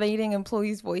Elevating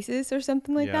Employees' Voices or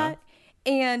something like Yeah. that.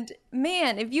 And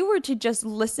man, if you were to just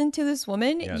listen to this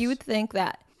woman, Yes. you would think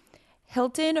that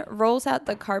Hilton rolls out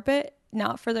the carpet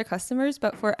not for their customers,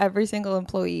 but for every single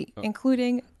employee,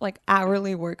 including like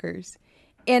hourly workers.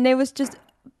 And it was just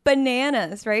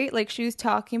bananas, right? Like she was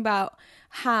talking about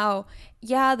how,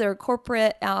 yeah, they're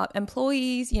corporate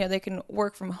employees, they can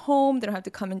work from home, they don't have to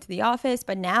come into the office,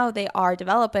 but now they are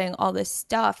developing all this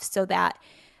stuff so that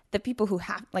the people who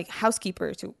have, like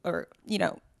housekeepers or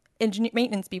engineer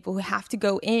maintenance people who have to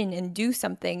go in and do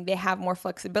something, they have more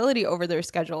flexibility over their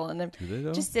schedule. And then they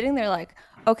though? just sitting there like,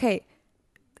 okay,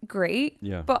 great.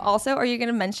 Yeah. But also, are you going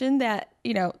to mention that,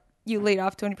 you laid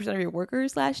off 20% of your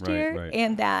workers last Right, year right.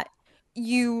 and that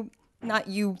not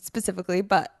you specifically,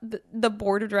 but the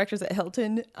board of directors at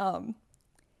Hilton,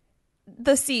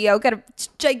 the CEO got a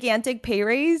gigantic pay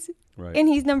raise. Right. And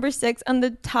he's number 6 on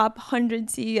the top 100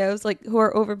 CEOs like who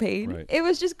are overpaid. Right. It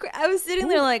was just I was sitting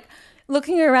there like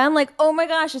looking around like, oh my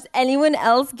gosh, is anyone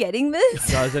else getting this?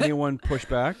 Does anyone push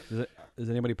back? Does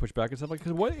anybody push back and stuff like?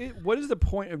 Because what is the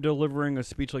point of delivering a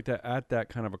speech like that at that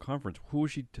kind of a conference? Who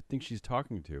is she to think she's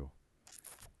talking to?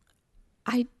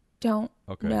 I don't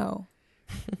Okay. know.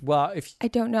 Well, if I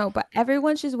don't know, but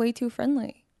everyone's just way too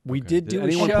friendly. we Okay. did Did do a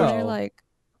anyone show. push- They're like,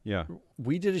 Yeah.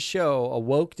 We did a show, a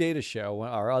woke data show,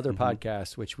 our other Mm-hmm.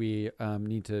 podcast, which we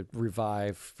need to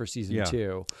revive for season Yeah.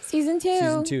 2. season 2.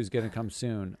 Season 2 is going to come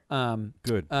soon.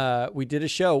 Good. We did a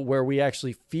show where we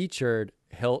actually featured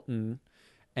Hilton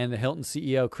and the Hilton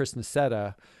CEO, Chris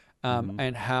Nassetta,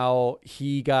 and how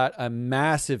he got a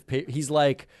massive pay. He's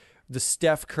like the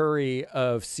Steph Curry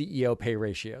of CEO pay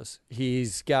ratios.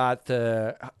 He's got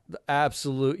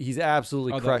he's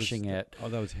absolutely crushing it. Oh,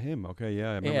 that was him. Okay,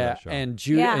 yeah, I remember Yeah, that show. and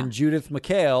Yeah. Judith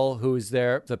McHale, who is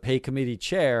the pay committee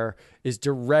chair, is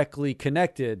directly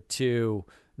connected to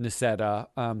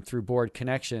Nassetta through board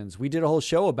connections. We did a whole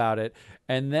show about it,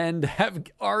 and then to have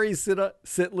Ari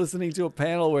sit listening to a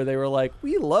panel where they were like,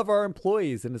 "We love our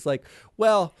employees," and it's like,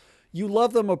 well, you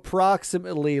love them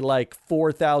approximately like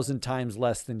 4,000 times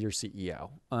less than your CEO.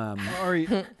 Ari,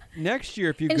 next year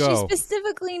if you And go, she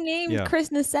specifically named Yeah. Chris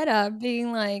Nacetta,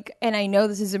 being like, and I know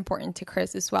this is important to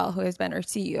Chris as well, who has been our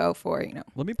CEO for,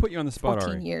 let me put you on the spot,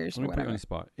 14 Ari. years Let me or put you on whatever. the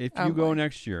spot. If Oh, you go boy.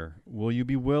 next year, will you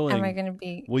be willing? Am I going to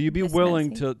be? Will you be this willing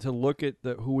messy? to look at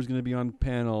who was going to be on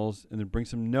panels and then bring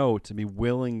some notes and be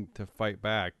willing to fight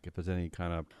back if there's any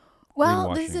kind of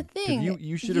Well, this is the greenwashing? 'Cause thing.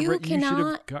 You should have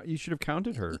cannot. you should have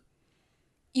counted her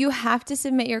You have to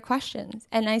submit your questions,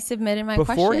 and I submitted my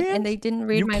question, beforehand. and they didn't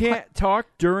read You my can't talk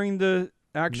during the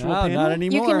actual No, panel. not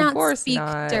anymore. You cannot Of course speak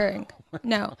not. during.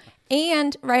 No.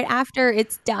 And right after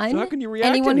it's done, So how can you react to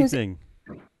anyone who's anything?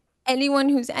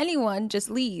 anyone just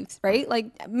leaves, right?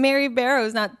 Like Mary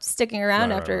Barrow's not sticking around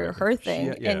Right, after right. her She-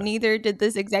 thing, yeah. and neither did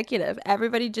this executive.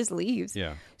 Everybody just leaves.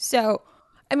 Yeah. So,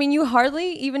 I mean, you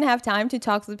hardly even have time to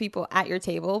talk to the people at your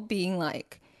table, being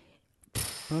like,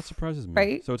 Well, that surprises me.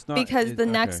 right? So it's not because the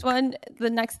okay.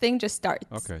 next thing just starts.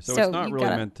 Okay, so it's not you really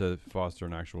gotta- meant to foster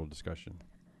an actual discussion.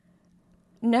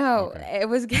 No, Okay. it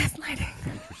was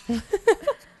gaslighting.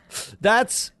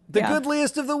 That's the Yeah.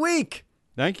 goodliest of the week.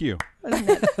 Thank you. Wasn't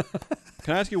it?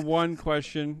 Can I ask you one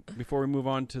question before we move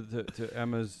on to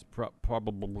Emma's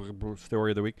probable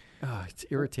story of the week? Oh, it's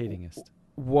irritatingest.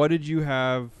 What did you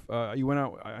have? You went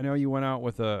out. I know you went out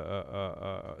with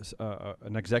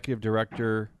an executive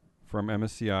director from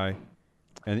MSCI,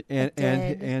 and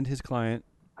did. his client.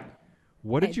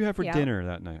 What did you have for yeah. dinner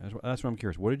that night? That's what I'm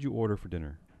curious. What did you order for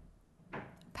dinner?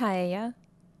 Paella.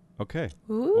 Okay.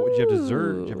 What did you have?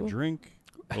 Dessert? Did you have a drink?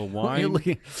 A little You're wine?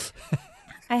 looking.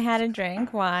 I had a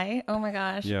drink. Why? Oh my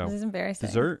gosh. Yeah. This is embarrassing.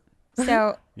 Dessert?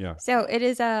 So Yeah. so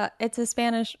it's a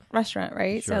Spanish restaurant,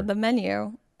 right? Sure. So the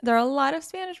menu, there are a lot of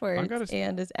Spanish words. gotta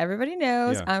And as everybody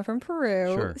knows, Yeah. I'm from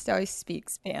Peru, Sure. so I speak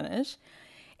Spanish.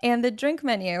 And the drink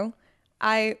menu,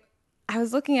 I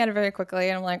was looking at it very quickly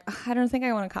and I'm like, "Ugh, I don't think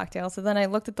I want a cocktail." So then I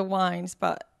looked at the wines,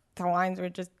 but the wines were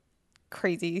just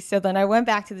crazy. So then I went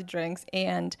back to the drinks,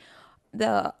 and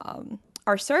the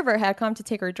our server had come to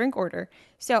take her drink order.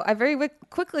 So I very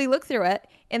quickly looked through it,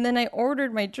 and then I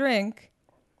ordered my drink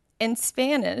in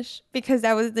Spanish because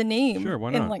that was the name. Sure, why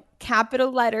in not? like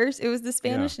capital letters. It was the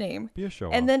Spanish Yeah. name. Be a show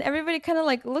And off. then everybody kind of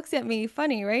like looks at me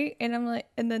funny, right? And I'm like,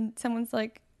 and then someone's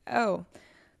like, "Oh,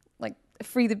 like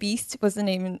Free the Beast was the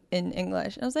name in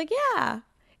English." And I was like, "Yeah."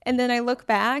 And then I look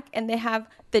back, and they have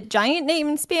the giant name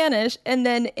in Spanish, and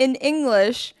then in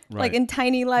English, Right. like in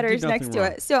tiny letters nothing next to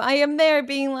wrong. it. So I am there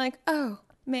being like, "Oh,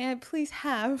 may I please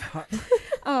have?"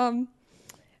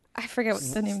 I forget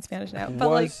what's the name in Spanish now, but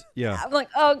like, yeah. I'm like,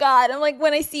 "Oh God!" I'm like,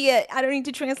 when I see it, I don't need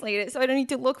to translate it, so I don't need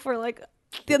to look for like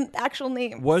the actual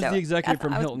name. Was So the executive I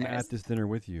from was Hilton embarrassed. at this dinner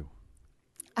with you?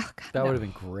 Oh God, That no. would have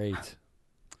been great.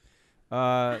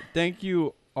 Thank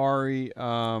you, Ari.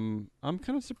 I'm kind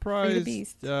of surprised.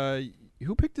 beast.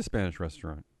 Who picked the Spanish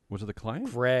restaurant? Was it the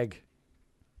client? Greg.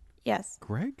 Yes.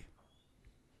 Greg?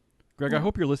 Greg, I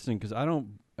hope you're listening because I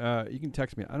don't. You can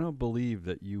text me. I don't believe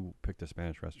that you picked a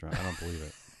Spanish restaurant. I don't believe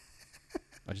it.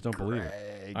 I just don't believe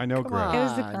it. I know Come Greg. It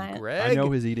was the on, client. Greg. I know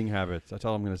his eating habits. That's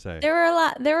all I'm going to say. There were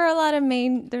a lot of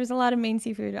main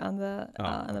seafood on the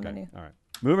on the okay. menu. All right.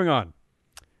 Moving on.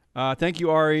 Thank you,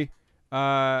 Ari.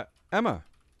 Emma,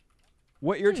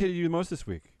 what irritated you the most this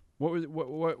week?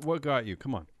 What got you?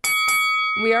 Come on.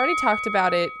 We already talked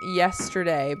about it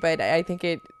yesterday, but I think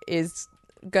it is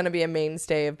going to be a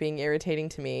mainstay of being irritating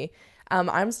to me.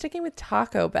 I'm sticking with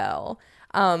Taco Bell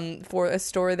for a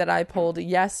story that I pulled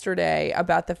yesterday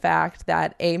about the fact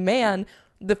that a man,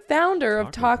 the founder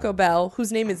of Taco Bell,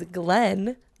 whose name is Glenn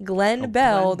Bell, Glenn the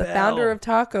Bell. founder of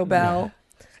Taco Bell,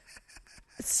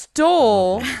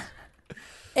 stole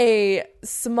a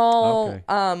small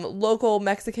local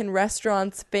Mexican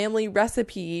restaurant's family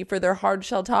recipe for their hard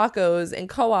shell tacos and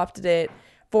co-opted it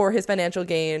for his financial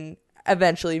gain,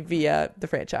 eventually via the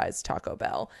franchise Taco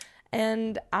Bell.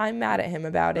 And I'm mad at him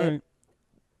about it. All right.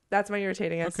 That's my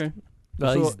irritatingest. Okay.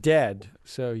 Well, So- he's dead,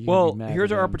 so you. Well, can be mad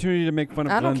here's at our him. opportunity to make fun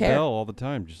of I don't Glenn care. Bell all the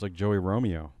time, just like Joey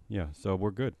Romeo. Yeah, so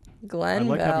we're good. Glenn I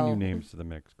like Bell. having new names to the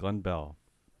mix. Glenn Bell.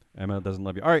 Emma doesn't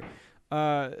love you. All right.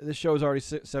 This show is already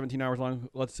 17 hours long.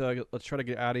 Let's try to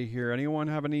get out of here. Anyone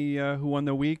have any who won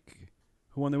the week?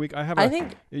 Who won the week? I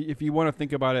think if you want to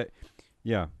think about it,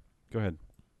 yeah, go ahead.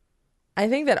 I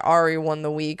think that Ari won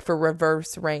the week for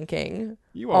reverse ranking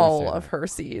You always all say of that. her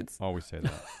seeds. Always say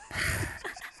that.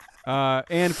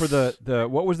 And for the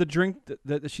what was the drink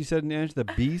that she said in Ange? The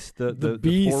beast, the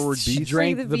beast. forward She beast.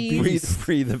 drank Free the the Free, beast.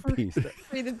 free the beast.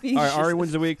 Free the beast. All right, Ari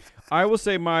wins the week. I will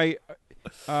say my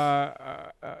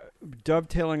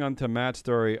dovetailing onto Matt's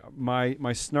story. My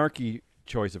snarky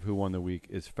choice of who won the week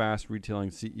is Fast Retailing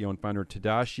CEO and founder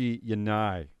Tadashi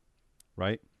Yanai.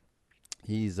 right?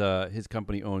 He's his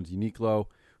company owns Uniqlo,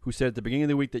 who said at the beginning of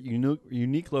the week that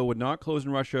Uniqlo would not close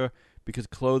in Russia because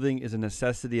clothing is a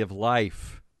necessity of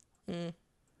life.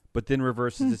 But then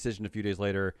reversed his decision a few days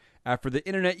later after the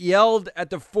internet yelled at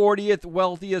the 40th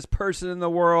wealthiest person in the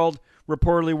world,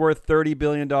 reportedly worth $30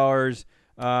 billion.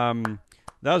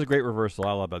 That was a great reversal.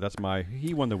 I love that.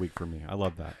 He won the week for me. I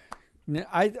love that.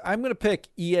 I'm going to pick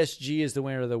ESG as the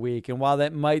winner of the week. And while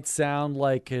that might sound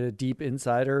like a deep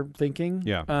insider thinking,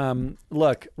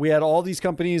 look, we had all these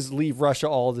companies leave Russia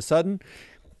all of a sudden.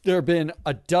 There have been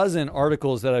a dozen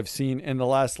articles that I've seen in the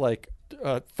last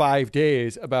 5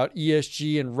 days about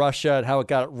ESG and Russia and how it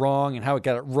got it wrong and how it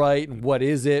got it right and what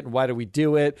is it and why do we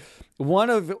do it. One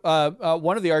of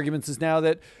the arguments is now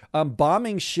that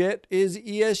bombing shit is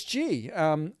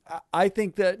ESG. I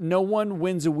think that no one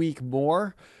wins a week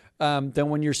more than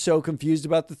when you're so confused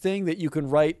about the thing that you can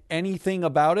write anything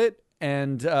about it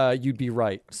and you'd be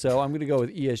right. So I'm going to go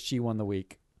with ESG won the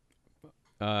week.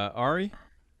 Ari?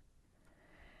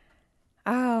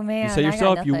 Oh man! You say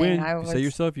yourself, you win. You say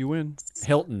yourself, you win.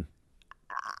 Hilton.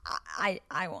 I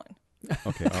won.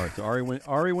 Okay, all right. So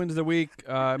Ari wins the week.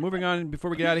 Moving on.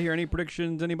 Before we get out of here, any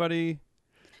predictions? Anybody?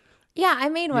 Yeah, I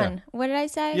made one. Yeah. What did I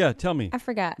say? Yeah, tell me. I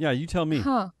forgot. Yeah, you tell me.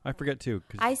 Huh? I forget too.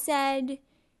 I said.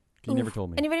 You never told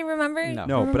me. Anybody remember?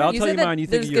 No, but I'll tell you mine. You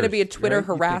think there's going to be a Twitter right?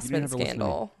 harassment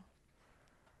scandal.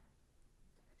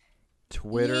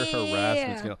 Twitter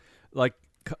harassment scandal, like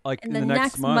in the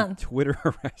next month. Twitter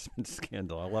harassment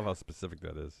scandal. I love how specific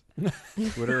that is.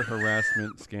 Twitter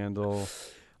harassment scandal.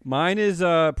 Mine is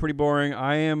pretty boring.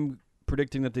 I am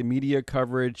predicting that the media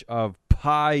coverage of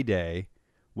Pi Day,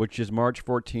 which is March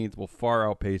 14th, will far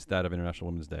outpace that of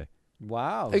International Women's Day.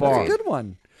 Wow, Agreed. that's a good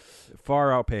one.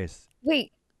 Far outpace.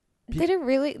 Wait, did it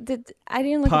really? I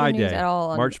didn't look Pi at the news Day, at all.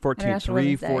 On March 14th, International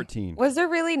Women's Day. 3/14. Was there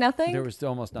really nothing? There was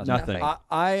almost nothing.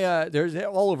 Nothing. There's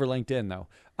all over LinkedIn though.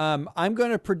 I'm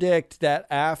going to predict that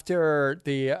after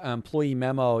the employee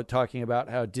memo talking about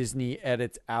how Disney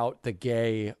edits out the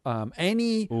gay,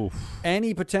 any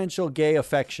potential gay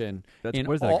affection in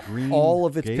what is that, green all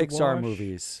of its gay Pixar wash?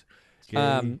 movies.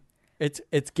 Gay.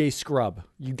 It's gay scrub.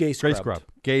 You gay scrubbed.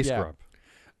 Gay Yeah.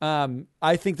 scrub.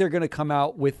 I think they're going to come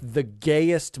out with the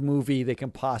gayest movie they can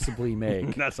possibly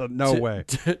make. That's no way.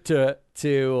 To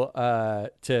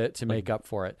make up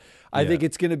for it. I think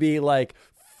it's going to be like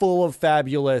full of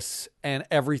fabulous and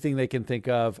everything they can think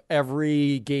of,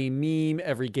 every gay meme,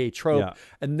 every gay trope,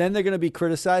 and then they're going to be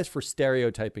criticized for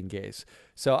stereotyping gays.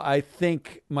 So I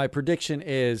think my prediction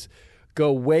is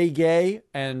go way gay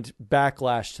and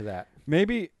backlash to that.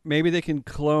 Maybe they can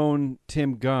clone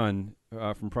Tim Gunn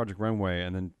from Project Runway,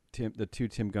 and then the two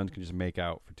Tim Gunns can just make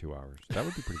out for 2 hours. That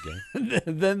would be pretty gay.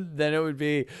 then it would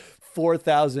be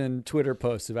 4,000 Twitter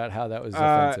posts about how that was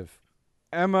offensive.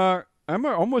 Emma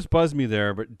almost buzzed me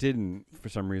there, but didn't for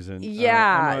some reason.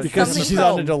 Yeah, because she's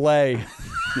on a delay.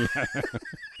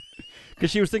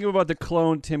 Because she was thinking about the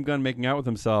clone Tim Gunn making out with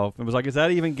himself and was like, is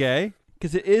that even gay?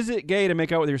 Because is it gay to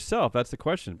make out with yourself? That's the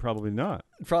question. Probably not.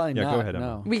 Probably not. Go ahead, Emma.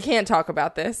 No. We can't talk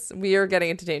about this. We are getting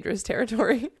into dangerous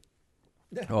territory.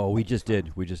 Oh, we just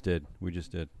did.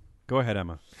 Go ahead,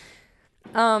 Emma.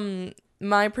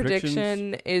 My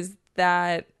prediction is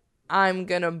that I'm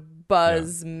going to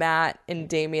buzz Matt and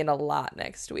Damien a lot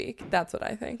next week. That's what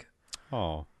I think.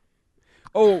 Oh,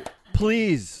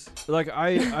 please. Like,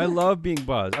 I love being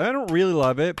buzzed. I don't really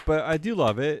love it, but I do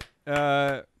love it.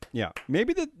 Yeah.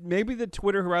 Maybe the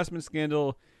Twitter harassment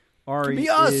scandal, Ari, be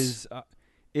us.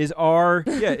 is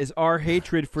our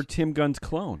hatred for Tim Gunn's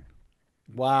clone.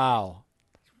 Wow.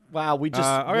 We're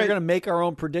going to make our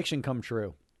own prediction come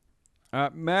true.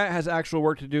 Matt has actual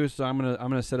work to do, so I'm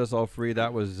gonna set us all free.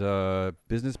 That was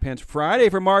Business Pants Friday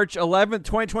for March 11th,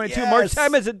 2022. Yes. March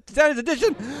 10th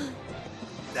edition.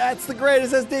 That's the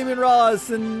greatest. That's Damien Ross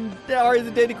and Ari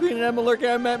the Data Queen and Emma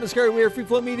Lurkin. I'm Matt Mascari. We are Free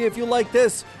Flow Media. If you like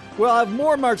this, we'll have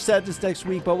more March Sadness next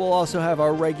week, but we'll also have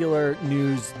our regular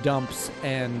news dumps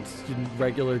and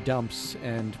regular dumps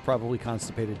and probably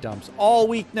constipated dumps all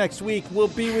week next week. We'll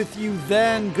be with you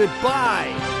then.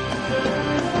 Goodbye.